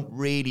situation. I don't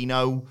really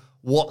know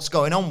what's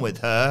going on with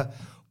her,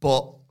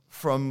 but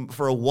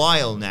for a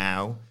while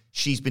now,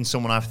 she's been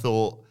someone I've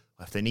thought,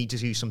 if they need to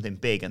do something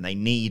big and they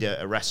need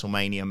a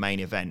WrestleMania main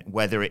event,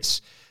 whether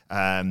it's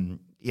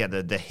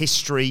the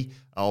history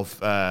of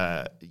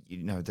the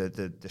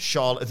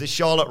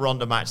Charlotte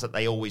Ronda match that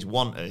they always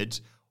wanted,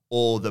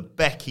 or the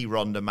Becky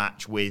Ronda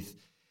match with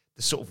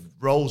the sort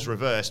of roles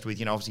reversed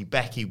with, obviously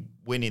Becky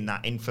winning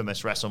that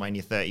infamous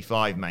WrestleMania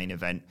 35 main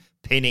event,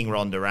 pinning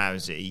Ronda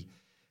Rousey.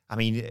 I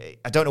mean,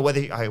 I don't know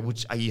whether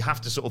you have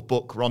to sort of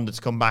book Ronda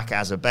to come back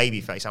as a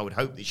babyface. I would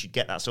hope that she'd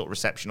get that sort of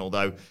reception,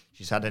 although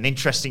she's had an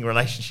interesting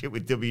relationship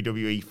with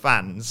WWE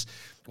fans.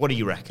 What do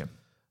you reckon?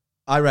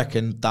 I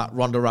reckon that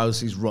Ronda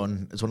Rousey's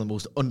run is one of the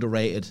most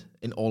underrated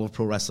in all of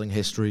pro wrestling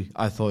history.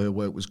 I thought her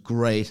work was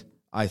great.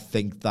 I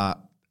think that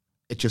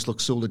it just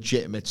looks so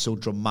legitimate, so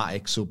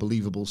dramatic, so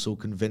believable, so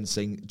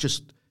convincing.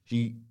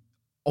 She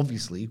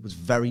obviously was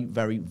very,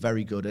 very,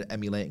 very good at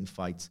emulating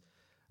fights.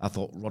 I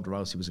thought Ronda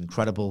Rousey was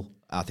incredible.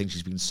 I think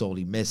she's been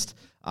sorely missed.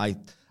 I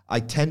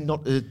tend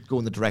not to go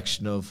in the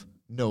direction of,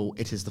 no,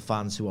 it is the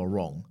fans who are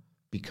wrong.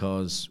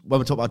 Because when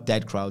we talk about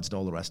dead crowds and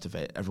all the rest of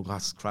it, everyone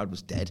else, the crowd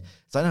was dead.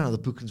 It's like, no, the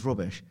booking's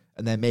rubbish.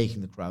 And they're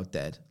making the crowd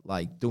dead.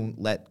 Like, don't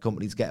let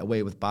companies get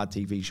away with bad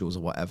TV shows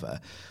or whatever.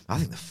 I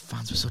think the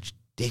fans were such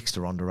dicks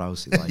to Ronda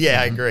Rousey. Like,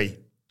 I agree.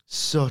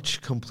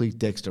 Such complete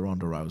dicks to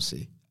Ronda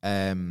Rousey.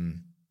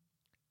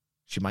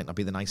 She might not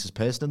be the nicest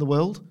person in the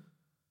world,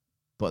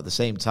 but at the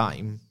same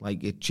time,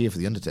 like, it cheer for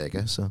The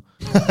Undertaker, so.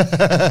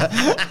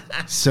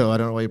 So I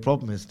don't know what your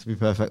problem is, to be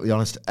perfectly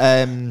honest.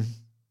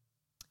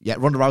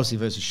 Ronda Rousey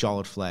versus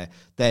Charlotte Flair.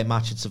 Their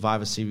match at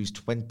Survivor Series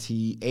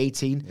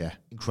 2018. Yeah.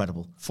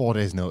 Incredible. 4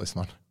 days notice,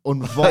 man.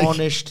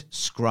 Unvarnished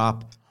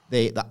scrap.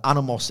 The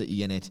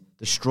animosity in it,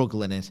 the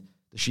struggle in it,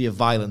 the sheer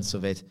violence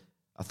of it.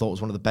 I thought it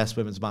was one of the best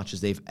women's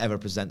matches they've ever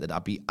presented.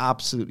 I'd be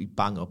absolutely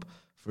bang up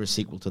for a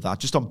sequel to that.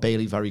 Just on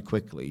Bayley very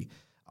quickly,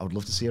 I would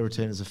love to see her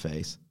return as a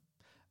face.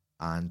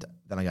 And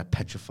then I got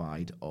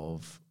petrified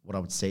of what I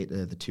would say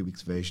to the 2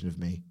 weeks version of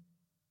me.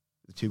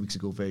 The 2 weeks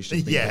ago version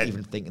of me, not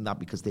even thinking that,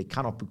 because they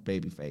cannot book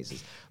baby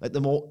faces. Like,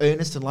 the more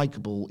earnest and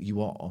likable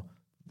you are,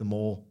 the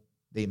more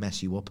they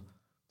mess you up.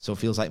 So it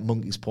feels like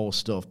monkey's paw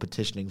stuff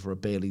petitioning for a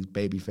Bayley's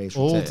babyface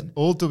return.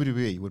 Old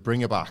WWE would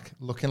bring her back,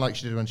 looking like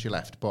she did when she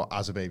left, but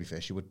as a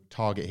babyface. She would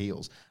target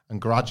heels,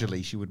 and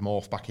gradually she would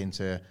morph back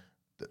into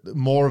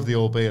more of the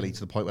old Bayley, to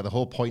the point where the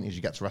whole point is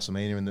you get to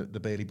WrestleMania and the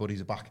Bayley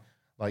buddies are back.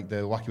 Like, the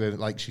wacky way,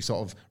 like, she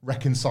sort of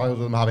reconciled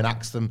them, having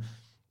axed them.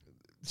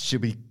 She'll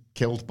be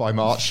killed by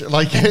March.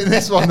 Like, in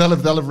this one, they'll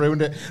have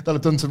ruined it. They'll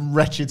have done some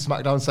wretched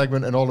SmackDown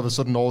segment, and all of a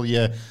sudden, all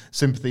your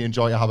sympathy and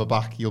joy to have her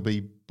back, you'll be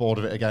bored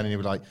of it again, and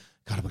you'll be like,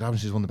 God, but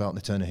she's won the belt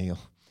and they turn a heel.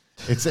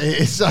 It's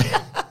like,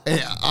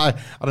 I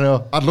don't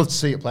know. I'd love to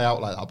see it play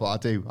out like that, but I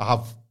do. I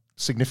have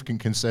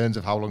significant concerns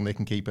of how long they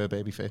can keep her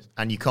babyface.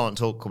 And you can't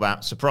talk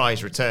about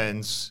surprise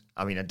returns.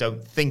 I mean, I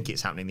don't think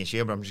it's happening this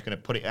year, but I'm just going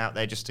to put it out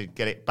there just to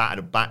get it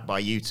battered back by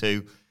you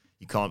two.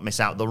 You can't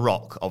miss out The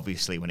Rock,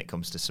 obviously, when it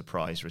comes to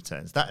surprise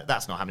returns.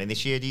 That's not happening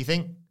this year, do you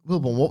think?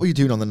 Wilborn, what were you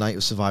doing on the night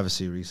of Survivor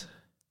Series?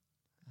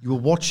 You were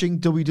watching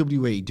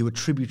WWE do a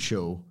tribute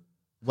show.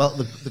 Well,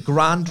 the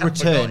grand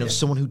return of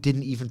someone who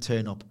didn't even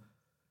turn up.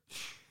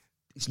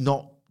 He's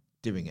not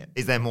doing it.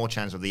 Is there more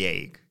chance of the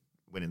egg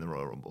winning the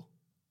Royal Rumble?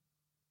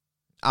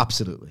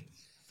 Absolutely.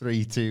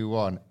 3, 2,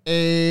 1.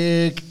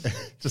 Egg.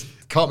 Just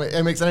can't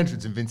it makes an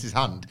entrance in Vince's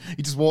hand.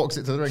 He just walks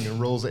it to the ring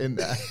and rolls it in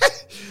there.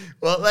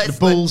 Well, let's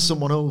bowls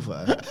someone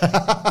over.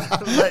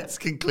 Let's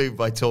conclude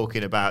by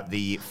talking about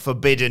the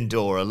Forbidden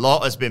Door. A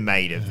lot has been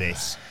made of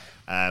this.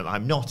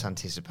 I'm not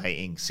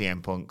anticipating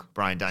CM Punk,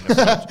 Bryan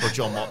Danielson, or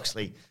Jon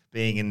Moxley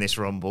being in this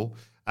Rumble.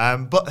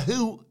 But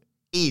who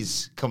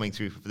is coming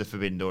through for the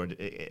Forbidden Door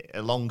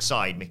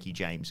alongside Mickie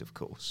James, of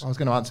course? I was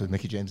going to answer with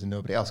Mickie James and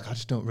nobody else. I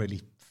just don't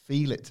really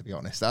feel it, to be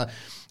honest. I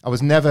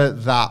was never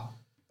that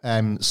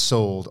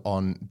sold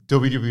on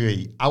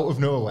WWE out of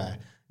nowhere.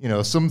 You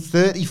know, some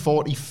 30,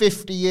 40,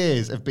 50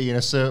 years of being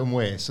a certain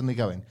way, suddenly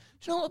going,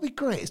 you know what would be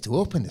great is to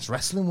open this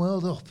wrestling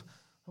world up.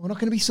 We're not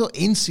going to be so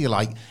insular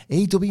like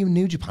AEW and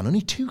New Japan. Only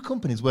 2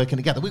 companies working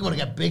together. We want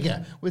to get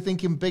bigger. We're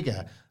thinking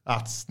bigger.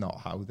 That's not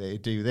how they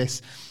do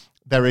this.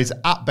 There is,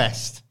 at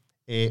best,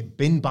 a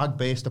bin bag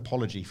based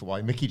apology for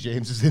why Mickie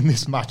James is in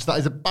this match. That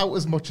is about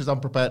as much as I'm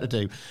prepared to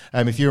do.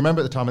 If you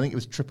remember at the time, I think it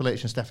was Triple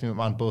H and Stephanie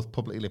McMahon both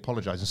publicly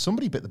apologised, and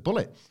somebody bit the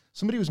bullet.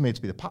 Somebody was made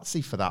to be the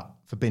patsy for that,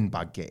 for bin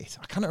bag gate.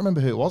 I can't remember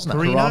who it was now.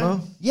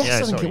 Carano? Yes, Yeah, I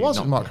think sorry, it was.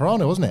 not- Mark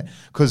Carano, wasn't it?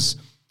 Because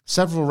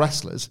several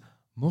wrestlers,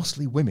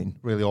 mostly women,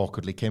 really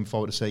awkwardly came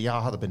forward to say, yeah,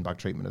 I had a bin bag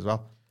treatment as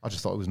well. I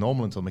just thought it was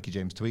normal until Mickie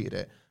James tweeted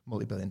it.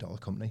 Multi-billion-dollar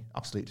company.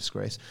 Absolute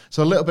disgrace.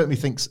 So a little bit of me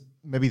thinks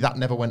maybe that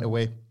never went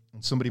away.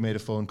 And somebody made a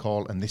phone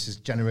call, and this has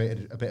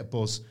generated a bit of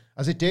buzz,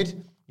 as it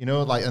did, you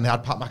know, like, and they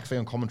had Pat McAfee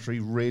on commentary,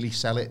 really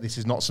sell it. This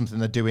is not something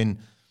they're doing,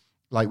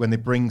 like, when they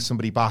bring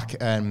somebody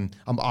back. I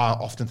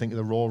often think of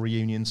the Raw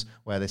reunions,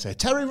 where they say,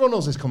 Terry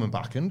Runnels is coming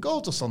back, and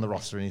Goldust on the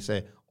roster, and you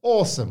say,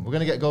 awesome, we're going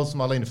to get Goldust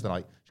and Marlena for the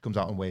night. She comes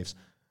out and waves.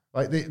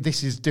 Like,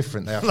 this is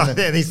different. They have Like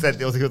they said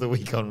the other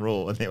week on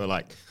Raw, and they were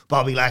like,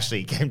 Bobby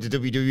Lashley came to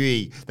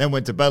WWE, then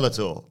went to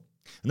Bellator.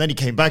 And then he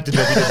came back to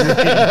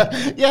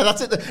WWE. Yeah,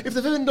 that's it. If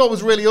the villain door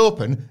was really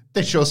open,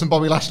 they'd show some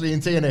Bobby Lashley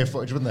and TNA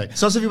footage, wouldn't they?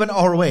 So as if you went to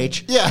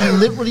ROH, Yeah. you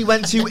literally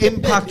went to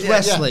Impact Yeah,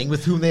 Wrestling,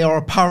 with whom they are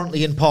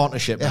apparently in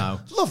partnership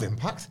now. Love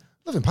Impact.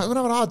 Love Impact. When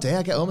I have a hard day,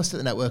 I get home, I sit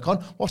the network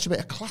on, watch a bit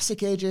of classic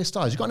AJ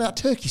Styles. You got any of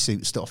that turkey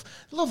suit stuff?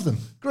 Love them.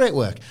 Great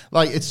work.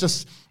 Like, it's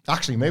just,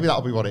 actually, maybe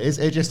that'll be what it is.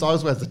 AJ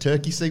Styles wears the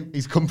turkey suit.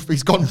 He's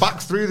gone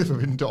back through the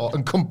forbidden door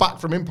and come back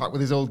from Impact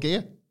with his old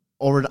gear.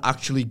 Or an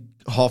actually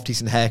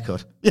half-decent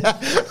haircut. Yeah.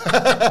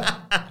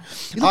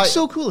 He looked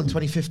so cool in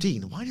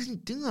 2015. Why doesn't he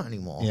do that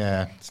anymore?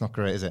 Yeah, it's not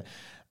great, is it?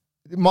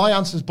 My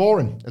answer's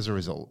boring as a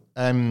result.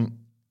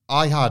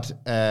 I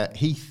had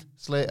Heath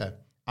Slater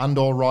and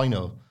or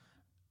Rhino.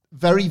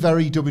 Very,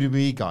 very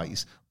WWE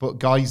guys, but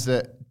guys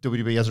that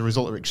WWE as a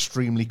result are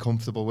extremely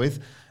comfortable with.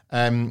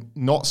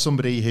 Not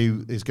somebody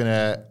who is going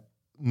to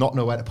not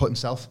know where to put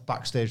himself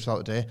backstage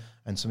throughout the day,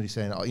 and somebody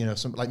saying, oh, you know,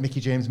 like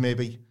Mickie James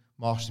maybe,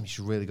 Marsh, you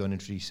should really go and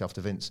introduce yourself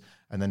to Vince.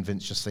 And then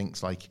Vince just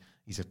thinks like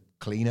he's a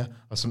cleaner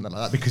or something like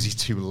that because he's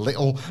too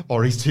little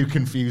or he's too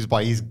confused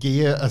by his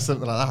gear or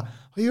something like that.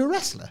 Are you a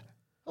wrestler?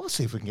 Well, let's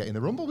see if we can get in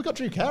the Rumble. We got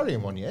Drew Carey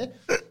in one year.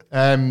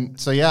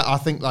 So yeah, I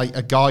think like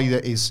a guy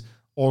that is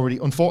already,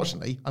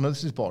 unfortunately, I know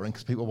this is boring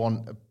because people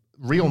want a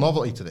real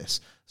novelty to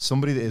this.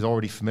 Somebody that is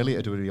already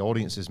familiar to the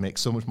audiences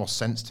makes so much more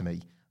sense to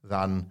me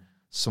than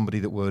somebody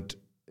that would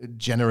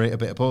generate a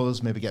bit of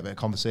buzz, maybe get a bit of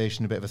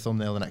conversation, a bit of a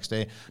thumbnail the next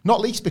day. Not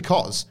least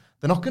because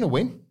they're not going to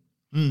win.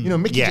 You know,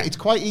 Mickie, it's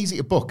quite easy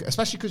to book,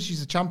 especially because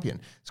she's a champion.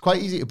 It's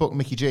quite easy to book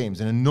Mickie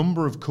James in a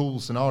number of cool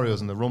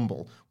scenarios in the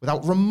Rumble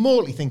without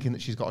remotely thinking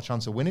that she's got a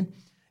chance of winning.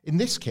 In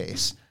this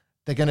case,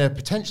 they're going to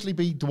potentially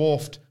be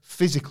dwarfed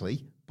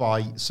physically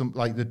by some,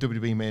 like the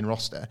WWE main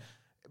roster.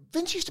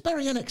 Vince used to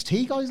bury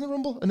NXT guys in the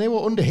Rumble, and they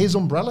were under his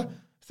umbrella.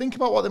 Think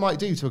about what they might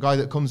do to a guy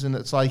that comes in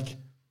that's like,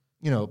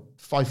 you know,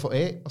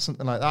 5'8" or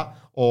something like that,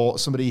 or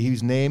somebody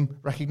whose name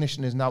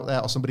recognition isn't out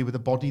there, or somebody with a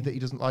body that he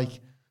doesn't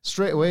like.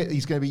 Straight away,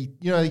 he's going to be,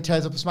 you know, he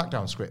tears up a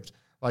SmackDown script.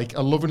 Like,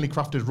 a lovingly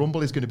crafted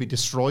Rumble is going to be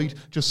destroyed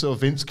just so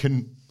Vince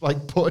can,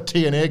 like, put a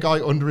TNA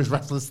guy under his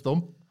wrestler's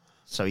thumb.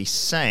 So he's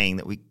saying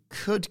that we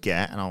could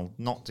get, and I'll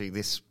not do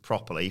this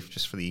properly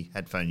just for the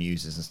headphone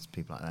users and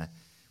people like that,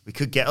 we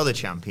could get other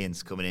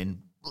champions coming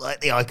in, like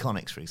the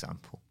Iconics, for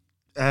example.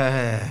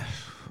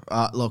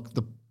 Look,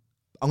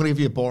 I'm going to give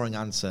you a boring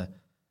answer.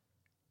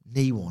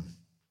 No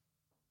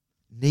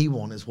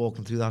one is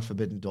walking through that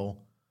forbidden door.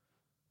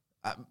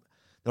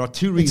 There are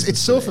two reasons. It's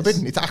so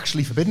forbidden. It's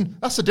actually forbidden.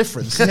 That's the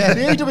difference. The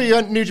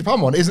AEW New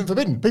Japan one isn't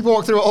forbidden. People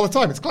walk through it all the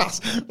time. It's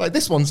class. Like,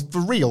 this one's for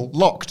real,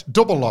 locked,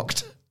 double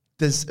locked.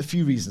 There's a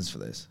few reasons for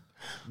this.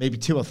 Maybe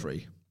two or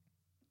three.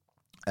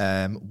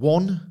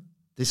 One,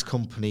 this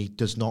company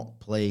does not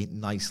play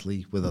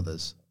nicely with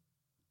others.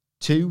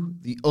 Two,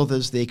 the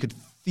others they could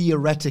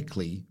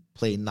theoretically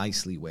play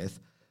nicely with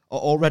are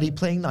already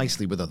playing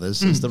nicely with others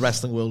since the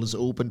wrestling world is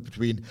opened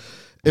between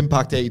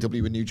Impact,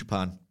 AEW, and New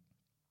Japan.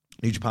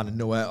 New Japan and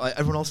nowhere.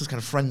 Everyone else is kind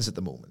of friends at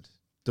the moment.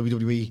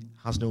 WWE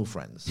has no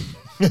friends.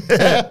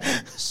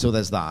 So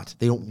there's that.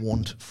 They don't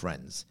want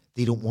friends.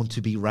 They don't want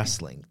to be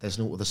wrestling. There's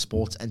no other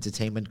sports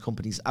entertainment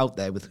companies out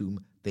there with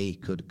whom they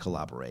could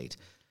collaborate.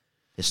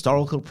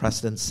 Historical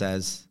precedent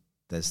says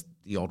there's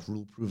the odd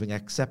rule-proving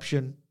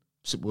exception.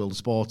 World of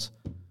Sport,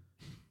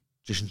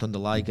 Jushin Thunder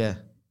Liger,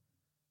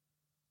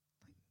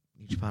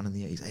 New Japan in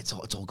the 80s. It's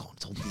all gone.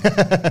 It's all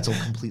dead. It's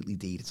all completely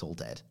dead. It's all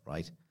dead,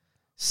 right?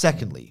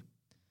 Secondly,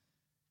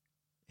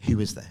 who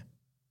is there?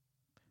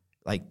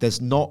 Like,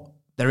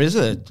 there is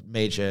a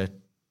major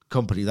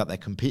company that they're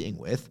competing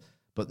with,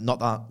 but not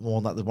that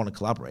one that they want to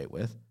collaborate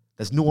with.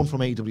 There's no one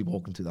from AEW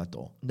walking through that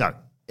door. No.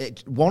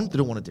 One, they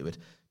don't want to do it.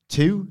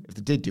 Two, if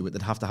they did do it,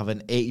 they'd have to have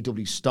an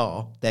AEW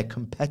star, their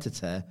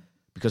competitor,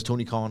 because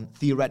Tony Khan,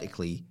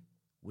 theoretically,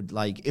 would,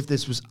 like, if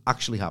this was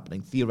actually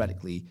happening,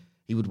 theoretically,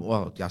 he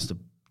has to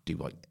do,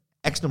 like,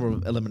 X number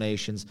of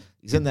eliminations.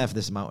 He's in there for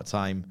this amount of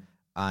time,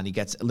 and he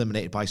gets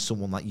eliminated by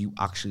someone that you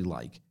actually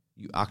like,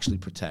 you actually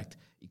protect.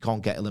 You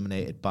can't get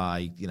eliminated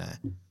by, you know...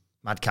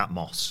 Madcap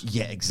Moss.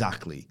 Yeah,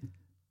 exactly.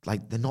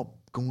 Like, they're not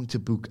going to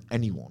book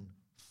anyone,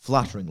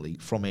 flatteringly,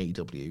 from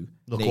AEW.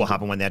 Look what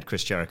happened when they had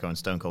Chris Jericho on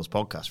Stone Cold's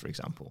podcast, for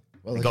example.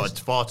 Well, it got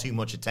far too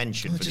much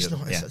attention.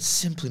 It's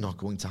simply not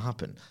going to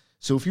happen.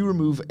 So if you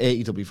remove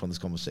AEW from this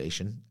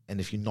conversation, and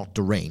if you're not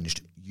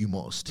deranged, you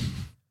must.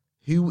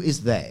 Who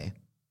is there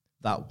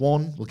that,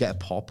 one, will get a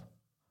pop,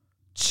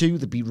 two,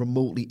 that be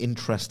remotely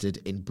interested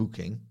in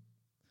booking,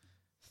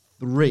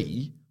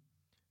 three,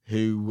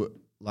 who,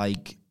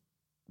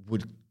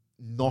 would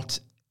not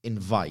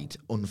invite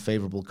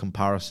unfavorable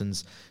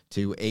comparisons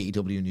to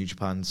AEW and New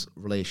Japan's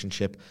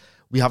relationship?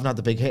 We haven't had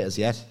the big hitters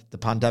yet. The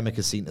pandemic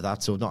has seen to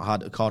that, so we've not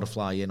had Okada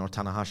fly in or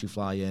Tanahashi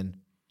fly in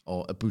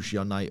or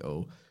Ibushi or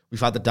Naito. We've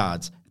had the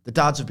dads. The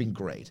dads have been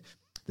great.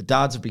 The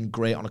dads have been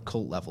great on a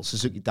cult level.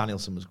 Suzuki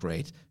Danielson was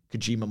great.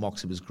 Kojima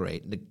Moxley was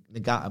great.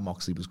 Nagata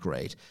Moxley was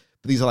great.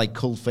 But these are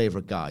cult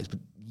favorite guys. But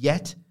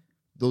yet,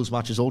 those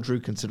matches all drew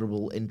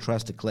considerable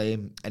interest,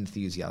 acclaim,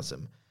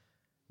 enthusiasm.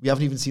 We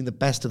haven't even seen the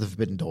best of the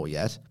Forbidden Door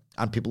yet,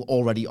 and people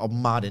already are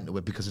mad into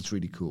it because it's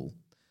really cool.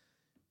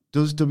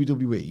 Does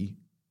WWE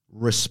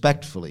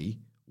respectfully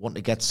want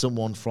to get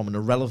someone from an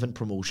irrelevant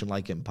promotion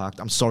like Impact?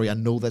 I'm sorry, I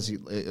know there's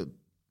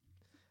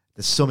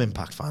some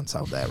Impact fans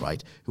out there,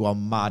 right, who are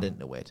mad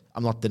into it.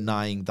 I'm not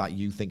denying that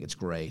you think it's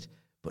great,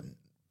 but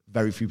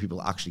very few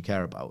people actually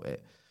care about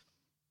it.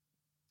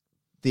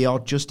 They are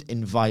just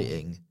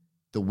inviting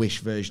the Wish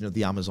version of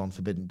the Amazon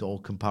Forbidden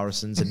Door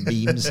comparisons and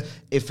memes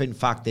if, in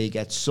fact, they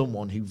get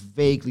someone who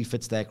vaguely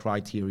fits their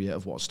criteria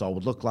of what a star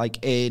would look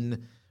like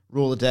in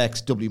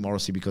Rolodex, W.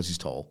 Morrissey because he's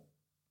tall.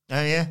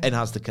 Oh, yeah? And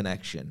has the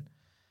connection.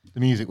 The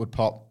music would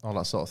pop, all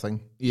that sort of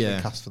thing. Yeah.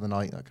 The cast for the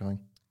night, that kind of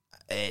thing.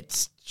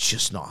 It's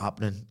just not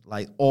happening.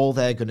 All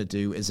they're going to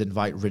do is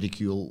invite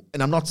ridicule.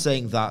 And I'm not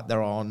saying that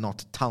there are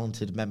not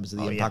talented members of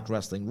the Impact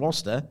Wrestling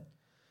roster,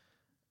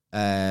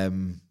 but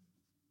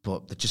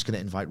they're just going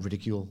to invite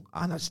ridicule.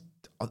 And that's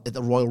at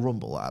the Royal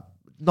Rumble.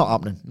 Not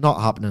happening.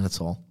 Not happening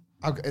at all.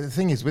 The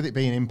thing is, with it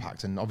being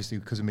Impact, and obviously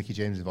because of Mickie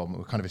James' involvement,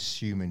 we're kind of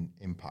assuming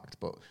Impact,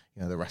 but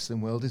the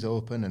wrestling world is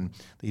open, and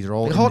these are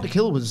all... Hard to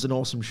Kill was an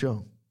awesome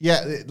show.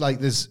 Yeah,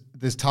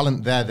 there's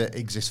talent there that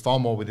exists far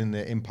more within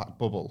the Impact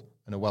bubble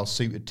and are well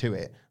suited to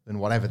it than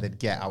whatever they'd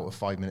get out of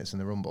 5 minutes in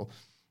the Rumble.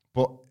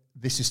 But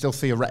this is still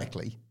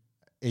theoretically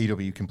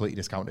AEW completely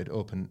discounted,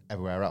 open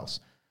everywhere else.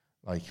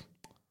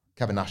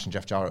 Kevin Nash and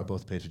Jeff Jarrett are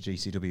both paid for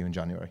GCW in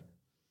January.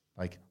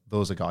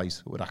 Those are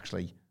guys who would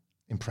actually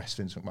impress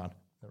Vince McMahon in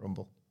the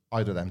Rumble.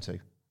 Either of them two.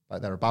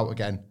 They're about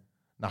again.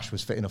 Nash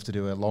was fit enough to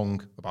do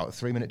about a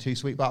 3-minute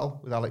 2-sweet battle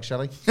with Alex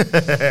Shelley.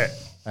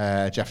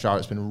 Jeff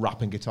Jarrett's been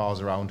rapping guitars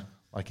around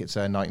like it's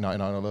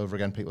 1999 all over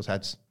again, people's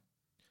heads.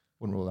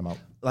 Wouldn't rule them out.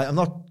 I'm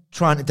not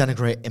trying to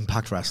denigrate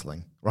Impact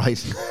Wrestling, right?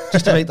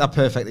 Just to make that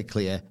perfectly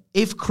clear.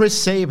 If Chris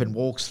Sabin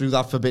walks through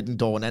that Forbidden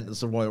Door and enters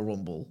the Royal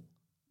Rumble,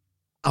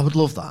 I would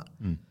love that.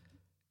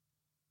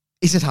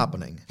 Is it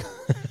happening?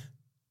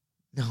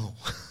 No.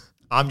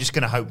 I'm just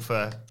going to hope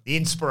for the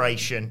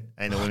inspiration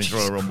in the Women's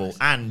Royal Rumble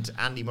and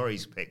Andy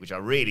Murray's pick, which I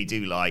really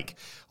do like,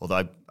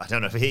 although I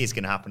don't know if it is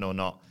going to happen or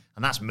not,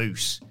 and that's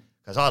Moose.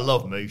 Because I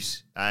love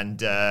Moose,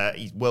 and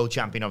he's world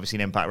champion, obviously,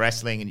 in Impact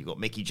Wrestling, and you've got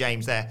Mickie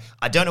James there.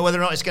 I don't know whether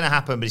or not it's going to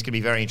happen, but it's going to be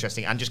very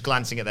interesting. And just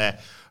glancing at their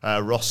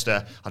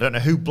roster, I don't know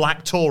who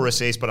Black Taurus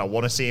is, but I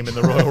want to see him in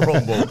the Royal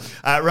Rumble.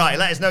 Right,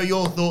 let us know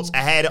your thoughts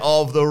ahead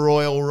of the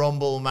Royal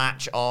Rumble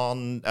match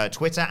on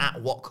Twitter at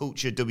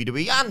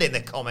WhatCultureWWE and in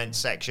the comments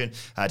section.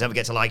 Don't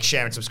forget to like,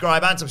 share, and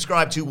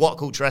subscribe to What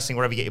Culture Wrestling,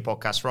 wherever you get your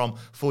podcasts from,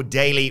 for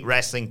daily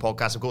wrestling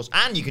podcasts, of course.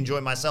 And you can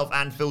join myself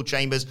and Phil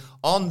Chambers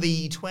on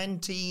the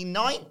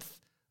 29th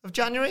of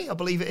January, I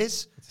believe it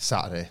is. It's a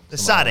Saturday. The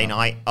Saturday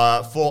night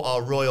for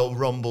our Royal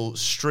Rumble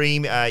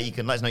stream. You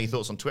can let us know your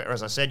thoughts on Twitter.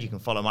 As I said, you can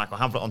follow Michael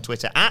Hamflett on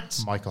Twitter at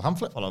Michael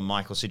Hamflett. Follow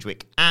Michael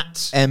Sidgwick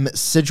at M.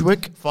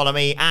 Sidgwick. Follow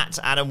me at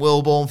Adam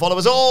Wilborn. Follow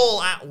us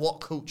all at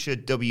What Culture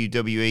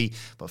WWE.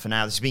 But for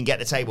now, this has been Get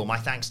the Table. My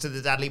thanks to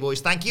the Dudley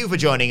Boys. Thank you for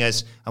joining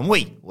us, and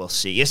we will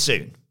see you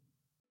soon.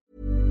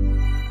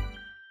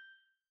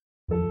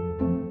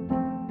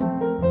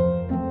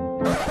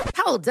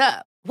 Hold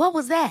up. What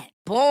was that?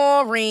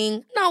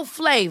 Boring. No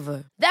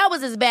flavor. That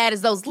was as bad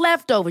as those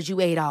leftovers you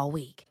ate all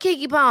week.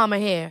 Keke Palmer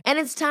here, and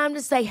it's time to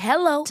say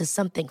hello to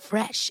something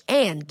fresh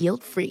and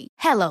guilt-free.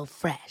 Hello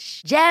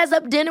Fresh. Jazz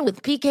up dinner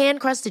with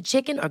pecan-crusted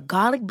chicken or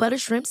garlic butter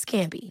shrimp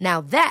scampi. Now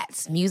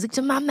that's music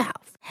to my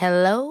mouth.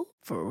 Hello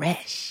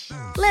Fresh.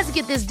 Let's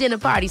get this dinner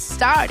party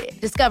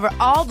started. Discover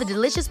all the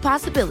delicious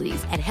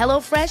possibilities at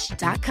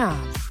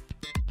HelloFresh.com.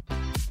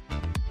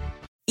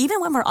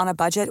 Even when we're on a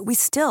budget, we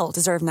still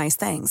deserve nice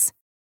things.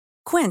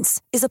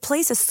 Quince is a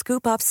place to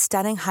scoop up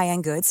stunning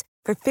high-end goods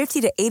for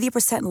 50 to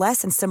 80%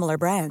 less than similar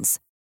brands.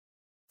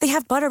 They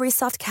have buttery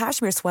soft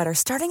cashmere sweaters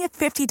starting at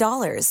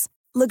 $50,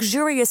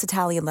 luxurious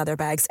Italian leather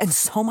bags, and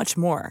so much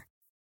more.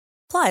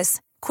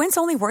 Plus, Quince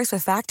only works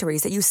with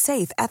factories that use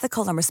safe,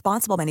 ethical, and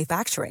responsible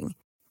manufacturing.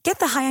 Get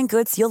the high-end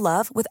goods you'll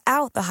love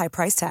without the high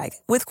price tag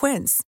with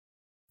Quince.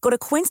 Go to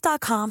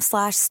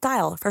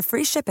quince.com/style for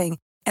free shipping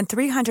and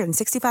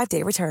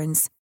 365-day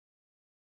returns.